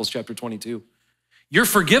 Chronicles chapter 22. You're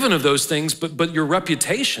forgiven of those things, but your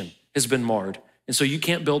reputation has been marred. And so you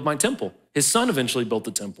can't build my temple. His son eventually built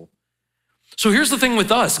the temple. So here's the thing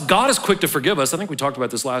with us. God is quick to forgive us. I think we talked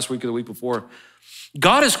about this last week or the week before.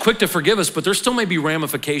 God is quick to forgive us, but there still may be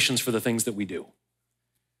ramifications for the things that we do.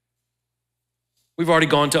 We've already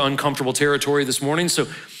gone to uncomfortable territory this morning. So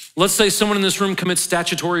let's say someone in this room commits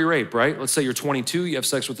statutory rape, right? Let's say you're 22, you have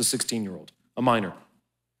sex with a 16-year-old, a minor.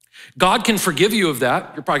 God can forgive you of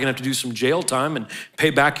that. You're probably gonna have to do some jail time and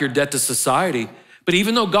pay back your debt to society. But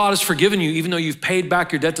even though God has forgiven you, even though you've paid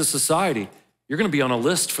back your debt to society, you're gonna be on a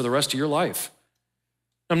list for the rest of your life.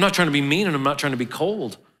 I'm not trying to be mean and I'm not trying to be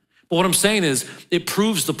cold. But what I'm saying is it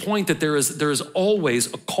proves the point that there is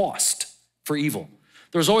always a cost for evil.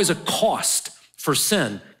 There's always a cost for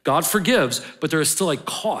sin. God forgives, but there is still a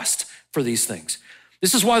cost for these things.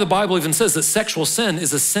 This is why the Bible even says that sexual sin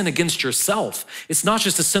is a sin against yourself. It's not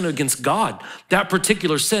just a sin against God. That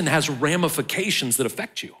particular sin has ramifications that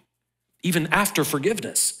affect you, even after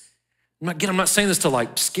forgiveness. I'm not saying this to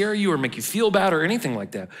like scare you or make you feel bad or anything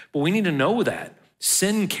like that, but we need to know that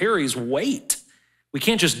sin carries weight. We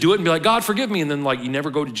can't just do it and be like, God, forgive me. And then like you never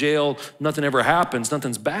go to jail, nothing ever happens,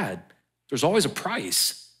 nothing's bad. There's always a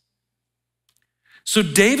price. So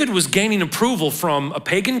David was gaining approval from a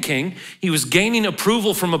pagan king. He was gaining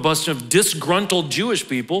approval from a bunch of disgruntled Jewish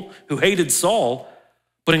people who hated Saul.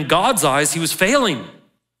 But in God's eyes, he was failing.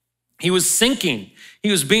 He was sinking.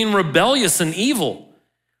 He was being rebellious and evil.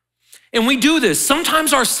 And we do this.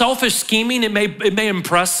 Sometimes our selfish scheming, it may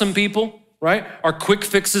impress some people, right? Our quick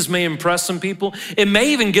fixes may impress some people. It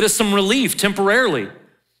may even get us some relief temporarily.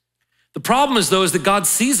 The problem is though, is that God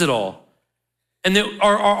sees it all. And that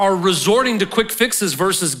our resorting to quick fixes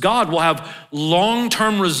versus God will have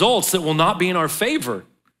long-term results that will not be in our favor.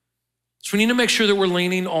 So we need to make sure that we're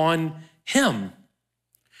leaning on him.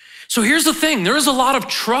 So here's the thing, there is a lot of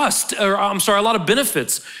a lot of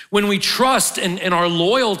benefits when we trust and are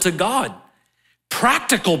loyal to God.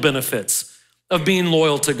 Practical benefits of being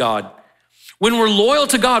loyal to God. When we're loyal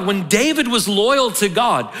to God, when David was loyal to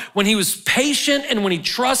God, when he was patient and when he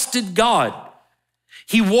trusted God,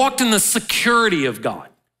 he walked in the security of God.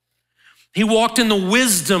 He walked in the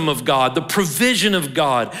wisdom of God, the provision of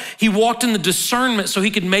God. He walked in the discernment so he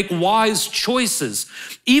could make wise choices.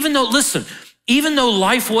 Even though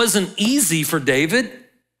life wasn't easy for David,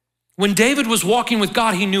 when David was walking with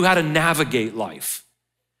God, he knew how to navigate life.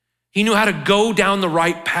 He knew how to go down the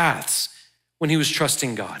right paths when he was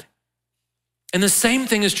trusting God. And the same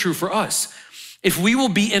thing is true for us. If we will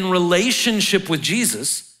be in relationship with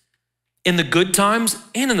Jesus in the good times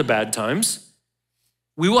and in the bad times,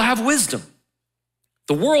 we will have wisdom.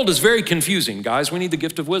 The world is very confusing, guys. We need the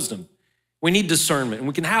gift of wisdom. We need discernment, and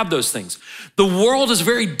we can have those things. The world is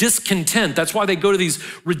very discontent. That's why they go to these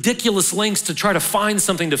ridiculous lengths to try to find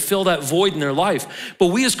something to fill that void in their life. But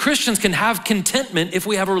we as Christians can have contentment if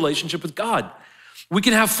we have a relationship with God. We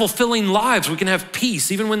can have fulfilling lives. We can have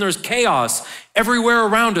peace. Even when there's chaos everywhere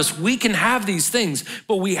around us, we can have these things,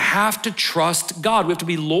 but we have to trust God. We have to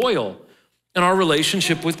be loyal in our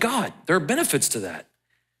relationship with God. There are benefits to that.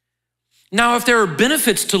 Now, if there are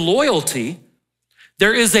benefits to loyalty,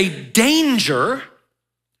 there is a danger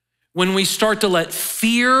when we start to let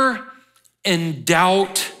fear and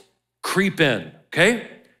doubt creep in, okay?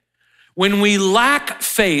 When we lack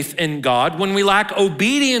faith in God, when we lack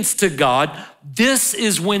obedience to God, this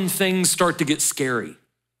is when things start to get scary.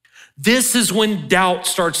 This is when doubt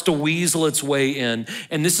starts to weasel its way in.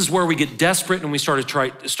 And this is where we get desperate and we start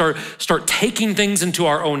taking things into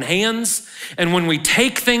our own hands. And when we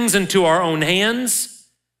take things into our own hands,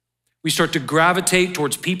 we start to gravitate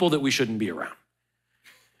towards people that we shouldn't be around.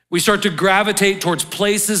 We start to gravitate towards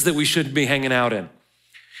places that we shouldn't be hanging out in.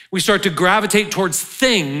 We start to gravitate towards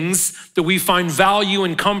things that we find value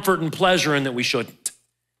and comfort and pleasure in that we shouldn't.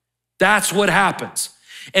 That's what happens.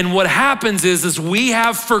 And what happens is we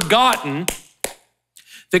have forgotten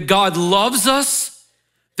that God loves us,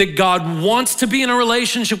 that God wants to be in a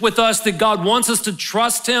relationship with us, that God wants us to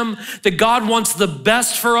trust him, that God wants the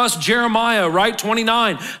best for us. Jeremiah, right,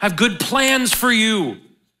 29, I have good plans for you.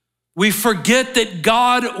 We forget that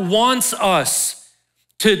God wants us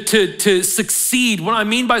to succeed. What I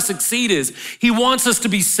mean by succeed is he wants us to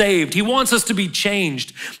be saved. He wants us to be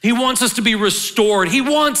changed. He wants us to be restored. He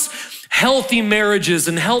wants healthy marriages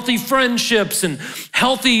and healthy friendships and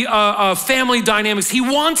healthy family dynamics. He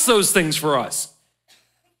wants those things for us.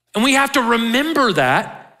 And we have to remember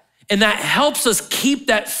that, and that helps us keep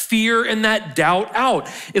that fear and that doubt out.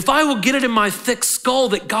 If I will get it in my thick skull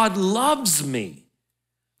that God loves me,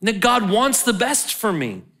 and that God wants the best for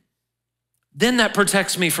me, then that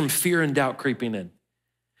protects me from fear and doubt creeping in.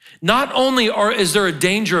 Not only is there a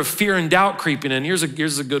danger of fear and doubt creeping in, here's a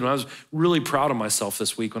good one. I was really proud of myself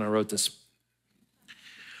this week when I wrote this.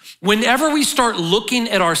 Whenever we start looking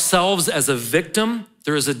at ourselves as a victim,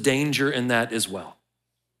 there is a danger in that as well.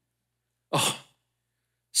 Oh,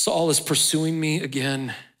 Saul is pursuing me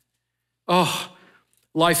again. Oh,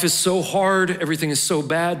 life is so hard. Everything is so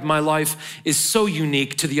bad. My life is so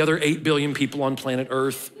unique to the other 8 billion people on planet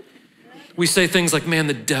Earth. We say things like, man,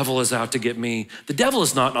 the devil is out to get me. The devil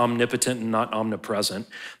is not omnipotent and not omnipresent.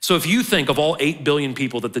 So if you think of all 8 billion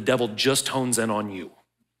people that the devil just hones in on you,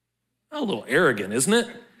 a little arrogant, isn't it?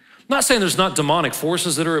 I'm not saying there's not demonic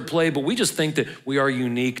forces that are at play, but we just think that we are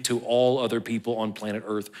unique to all other people on planet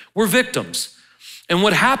Earth. We're victims. And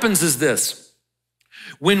what happens is this: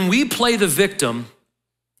 when we play the victim,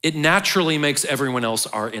 it naturally makes everyone else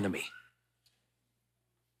our enemy.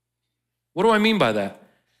 What do I mean by that?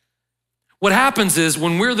 What happens is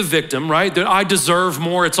when we're the victim, right, that I deserve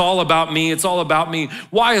more, it's all about me, it's all about me.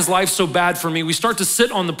 Why is life so bad for me? We start to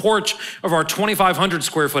sit on the porch of our 2,500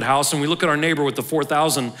 square foot house and we look at our neighbor with the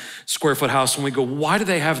 4,000 square foot house and we go, why do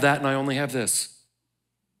they have that and I only have this?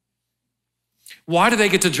 Why do they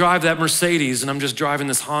get to drive that Mercedes and I'm just driving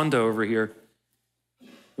this Honda over here?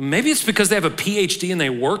 Maybe it's because they have a PhD and they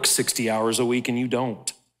work 60 hours a week and you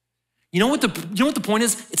don't. You know what the point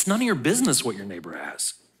is? It's none of your business what your neighbor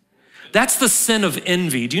has. That's the sin of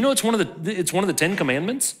envy. Do you know it's one of the 10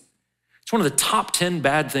 commandments? It's one of the top 10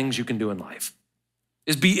 bad things you can do in life,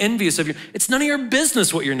 is be envious of it's none of your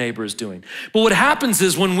business what your neighbor is doing. But what happens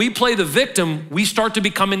is when we play the victim, we start to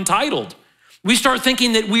become entitled. We start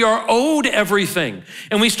thinking that we are owed everything.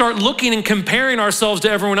 And we start looking and comparing ourselves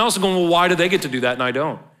to everyone else and going, well, why do they get to do that and I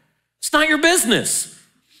don't? It's not your business.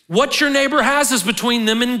 What your neighbor has is between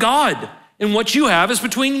them and God. And what you have is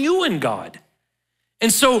between you and God.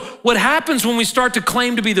 And so what happens when we start to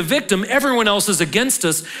claim to be the victim, everyone else is against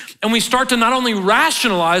us, and we start to not only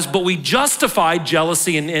rationalize, but we justify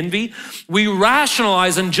jealousy and envy. We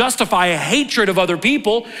rationalize and justify a hatred of other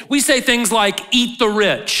people. We say things like, eat the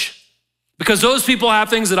rich, because those people have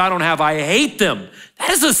things that I don't have. I hate them. That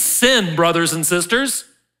is a sin, brothers and sisters.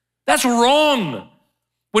 That's wrong.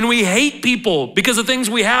 when we hate people because of things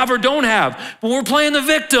we have or don't have, but we're playing the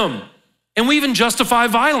victim, and we even justify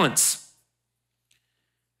violence.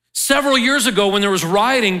 Several years ago, when there was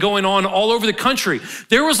rioting going on all over the country,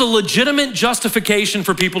 there was a legitimate justification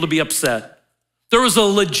for people to be upset. There was a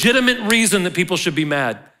legitimate reason that people should be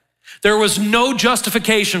mad. There was no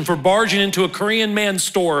justification for barging into a Korean man's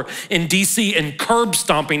store in DC and curb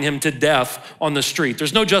stomping him to death on the street.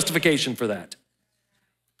 There's no justification for that.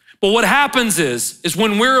 But what happens is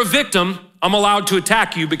when we're a victim, I'm allowed to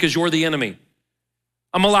attack you because you're the enemy.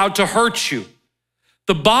 I'm allowed to hurt you.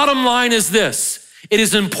 The bottom line is this: it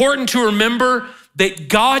is important to remember that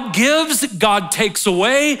God gives, God takes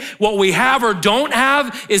away. What we have or don't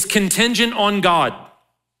have is contingent on God.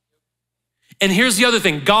 And here's the other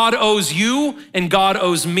thing: God owes you and God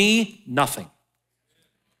owes me nothing.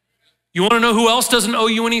 You wanna know who else doesn't owe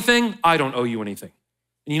you anything? I don't owe you anything.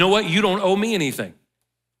 And you know what? You don't owe me anything.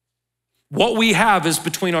 What we have is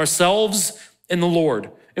between ourselves and the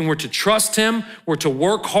Lord. And we're to trust him, we're to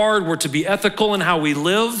work hard, we're to be ethical in how we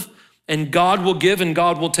live, and God will give and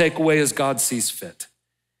God will take away as God sees fit.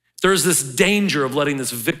 There's this danger of letting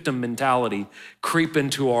this victim mentality creep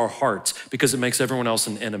into our hearts because it makes everyone else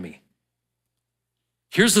an enemy.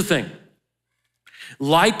 Here's the thing.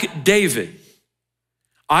 Like David,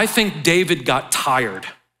 I think David got tired.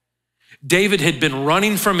 David had been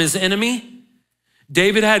running from his enemy.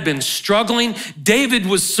 David had been struggling. David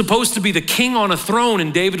was supposed to be the king on a throne,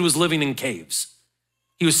 and David was living in caves.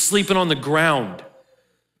 He was sleeping on the ground.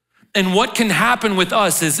 And what can happen with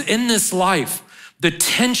us is in this life, the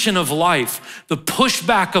tension of life, the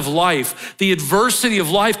pushback of life, the adversity of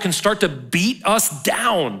life can start to beat us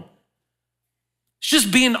down. It's just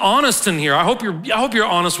being honest in here. I hope you're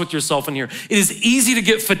honest with yourself in here. It is easy to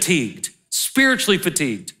get fatigued, spiritually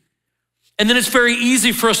fatigued. And then it's very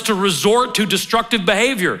easy for us to resort to destructive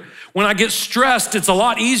behavior. When I get stressed, it's a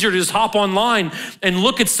lot easier to just hop online and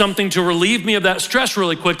look at something to relieve me of that stress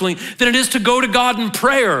really quickly than it is to go to God in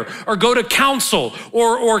prayer or go to counsel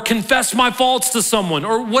or confess my faults to someone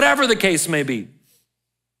or whatever the case may be.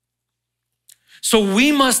 So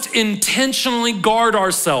we must intentionally guard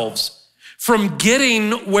ourselves from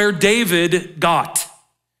getting where David got.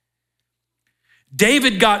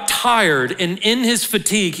 David got tired, and in his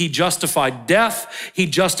fatigue, he justified death, he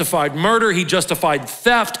justified murder, he justified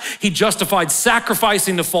theft, he justified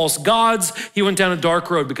sacrificing to false gods. He went down a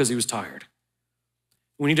dark road because he was tired.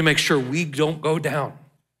 We need to make sure we don't go down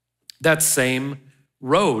that same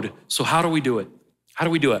road. So how do we do it? How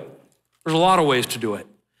do we do it? There's a lot of ways to do it.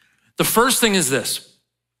 The first thing is this.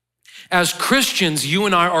 As Christians, you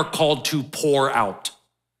and I are called to pour out.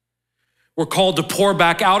 We're called to pour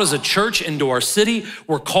back out as a church into our city.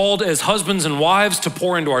 We're called as husbands and wives to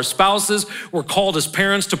pour into our spouses. We're called as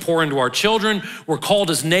parents to pour into our children. We're called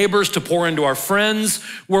as neighbors to pour into our friends.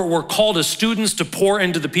 We're called as students to pour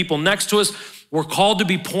into the people next to us. We're called to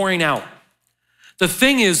be pouring out. The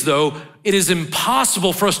thing is, though, it is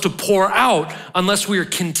impossible for us to pour out unless we are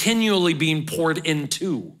continually being poured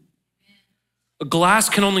into. A glass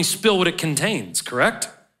can only spill what it contains, correct?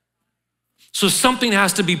 So something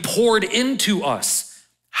has to be poured into us.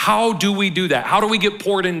 How do we do that? How do we get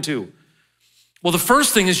poured into? Well, the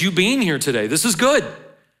first thing is you being here today. This is good.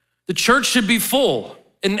 The church should be full,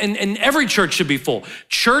 and every church should be full.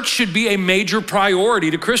 Church should be a major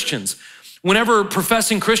priority to Christians. Whenever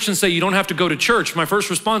professing Christians say you don't have to go to church, my first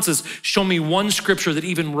response is, show me one scripture that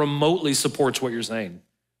even remotely supports what you're saying.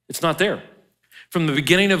 It's not there. From the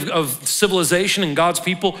beginning of civilization and God's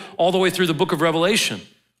people all the way through the book of Revelation,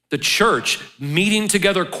 the church meeting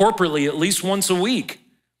together corporately at least once a week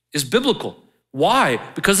is biblical. Why?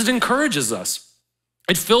 Because it encourages us.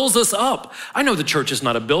 It fills us up. I know the church is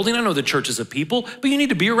not a building. I know the church is a people, but you need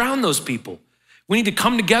to be around those people. We need to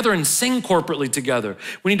come together and sing corporately together.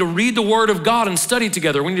 We need to read the word of God and study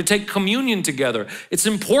together. We need to take communion together. It's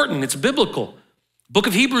important. It's biblical. Book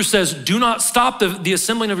of Hebrews says, do not stop the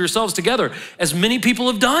assembling of yourselves together, as many people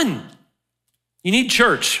have done. You need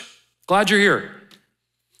church. Glad you're here.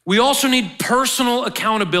 We also need personal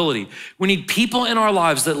accountability. We need people in our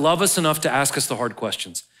lives that love us enough to ask us the hard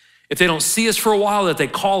questions. If they don't see us for a while, that they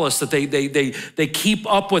call us, that they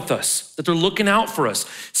keep up with us, that they're looking out for us.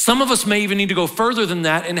 Some of us may even need to go further than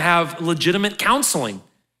that and have legitimate counseling.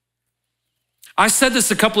 I said this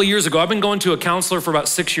a couple of years ago. I've been going to a counselor for about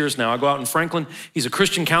 6 years now. I go out in Franklin. He's a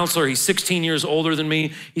Christian counselor. He's 16 years older than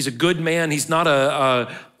me. He's a good man. He's not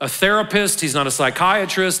a therapist. He's not a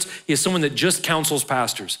psychiatrist. He is someone that just counsels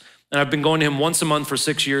pastors. And I've been going to him once a month for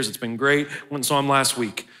 6 years. It's been great. Went and saw him last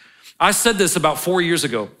week. I said this about 4 years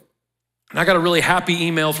ago. And I got a really happy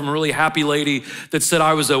email from a really happy lady that said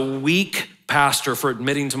I was a weak pastor for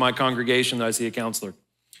admitting to my congregation that I see a counselor.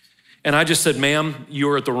 And I just said, ma'am,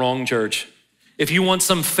 you're at the wrong church. If you want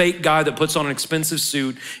some fake guy that puts on an expensive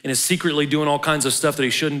suit and is secretly doing all kinds of stuff that he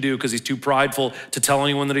shouldn't do because he's too prideful to tell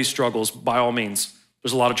anyone that he struggles, by all means,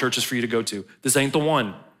 there's a lot of churches for you to go to. This ain't the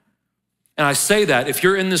one. And I say that if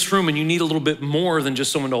you're in this room and you need a little bit more than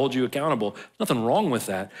just someone to hold you accountable, nothing wrong with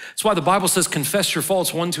that. That's why the Bible says confess your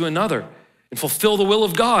faults one to another and fulfill the will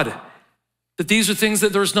of God. That these are things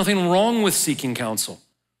that there's nothing wrong with seeking counsel.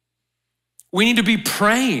 We need to be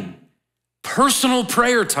praying, personal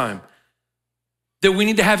prayer time. That we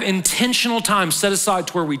need to have intentional time set aside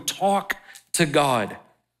to where we talk to God.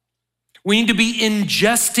 We need to be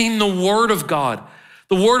ingesting the word of God.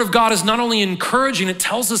 The word of God is not only encouraging, it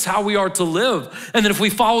tells us how we are to live. And that if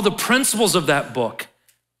we follow the principles of that book,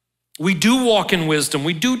 we do walk in wisdom.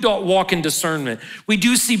 We do walk in discernment. We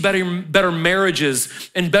do see better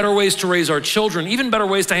marriages and better ways to raise our children, even better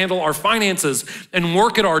ways to handle our finances and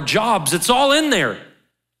work at our jobs. It's all in there.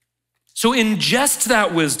 So ingest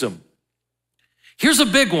that wisdom. Here's a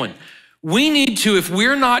big one. We need to, if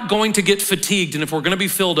we're not going to get fatigued and if we're going to be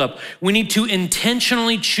filled up, we need to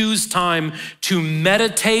intentionally choose time to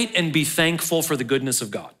meditate and be thankful for the goodness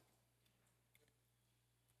of God.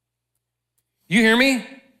 You hear me?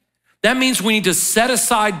 That means we need to set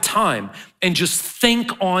aside time and just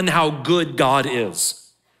think on how good God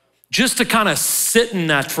is. Just to kind of sit in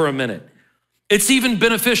that for a minute. It's even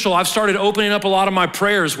beneficial. I've started opening up a lot of my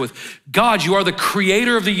prayers with, God, you are the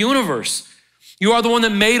creator of the universe. You are the one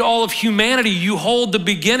that made all of humanity. You hold the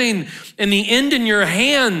beginning and the end in your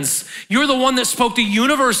hands. You're the one that spoke the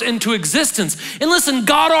universe into existence. And listen,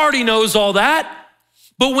 God already knows all that.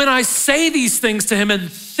 But when I say these things to him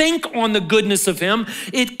and think on the goodness of him,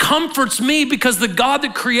 it comforts me because the God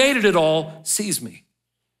that created it all sees me.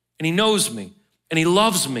 And he knows me. And he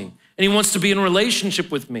loves me. And he wants to be in a relationship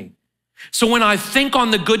with me. So when I think on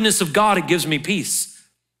the goodness of God, it gives me peace.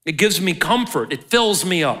 It gives me comfort. It fills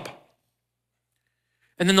me up.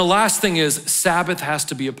 And then the last thing is Sabbath has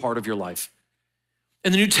to be a part of your life.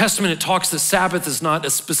 In the New Testament, it talks that Sabbath is not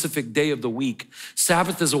a specific day of the week.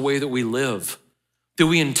 Sabbath is a way that we live, that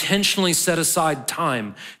we intentionally set aside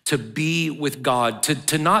time to be with God,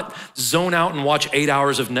 to not zone out and watch 8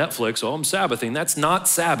 hours of Netflix. Oh, I'm Sabbathing. That's not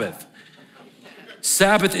Sabbath.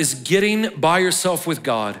 Sabbath is getting by yourself with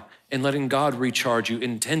God and letting God recharge you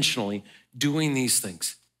intentionally doing these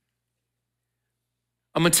things.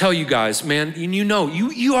 I'm gonna tell you guys, man, and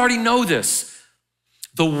you already know this.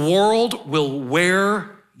 The world will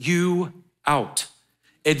wear you out.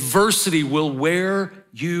 Adversity will wear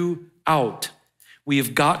you out. We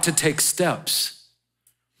have got to take steps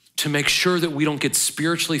to make sure that we don't get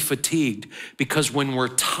spiritually fatigued, because when we're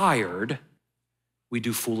tired, we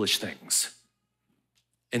do foolish things.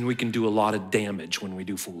 And we can do a lot of damage when we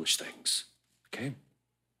do foolish things, okay? Would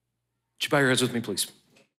you bow your heads with me, please?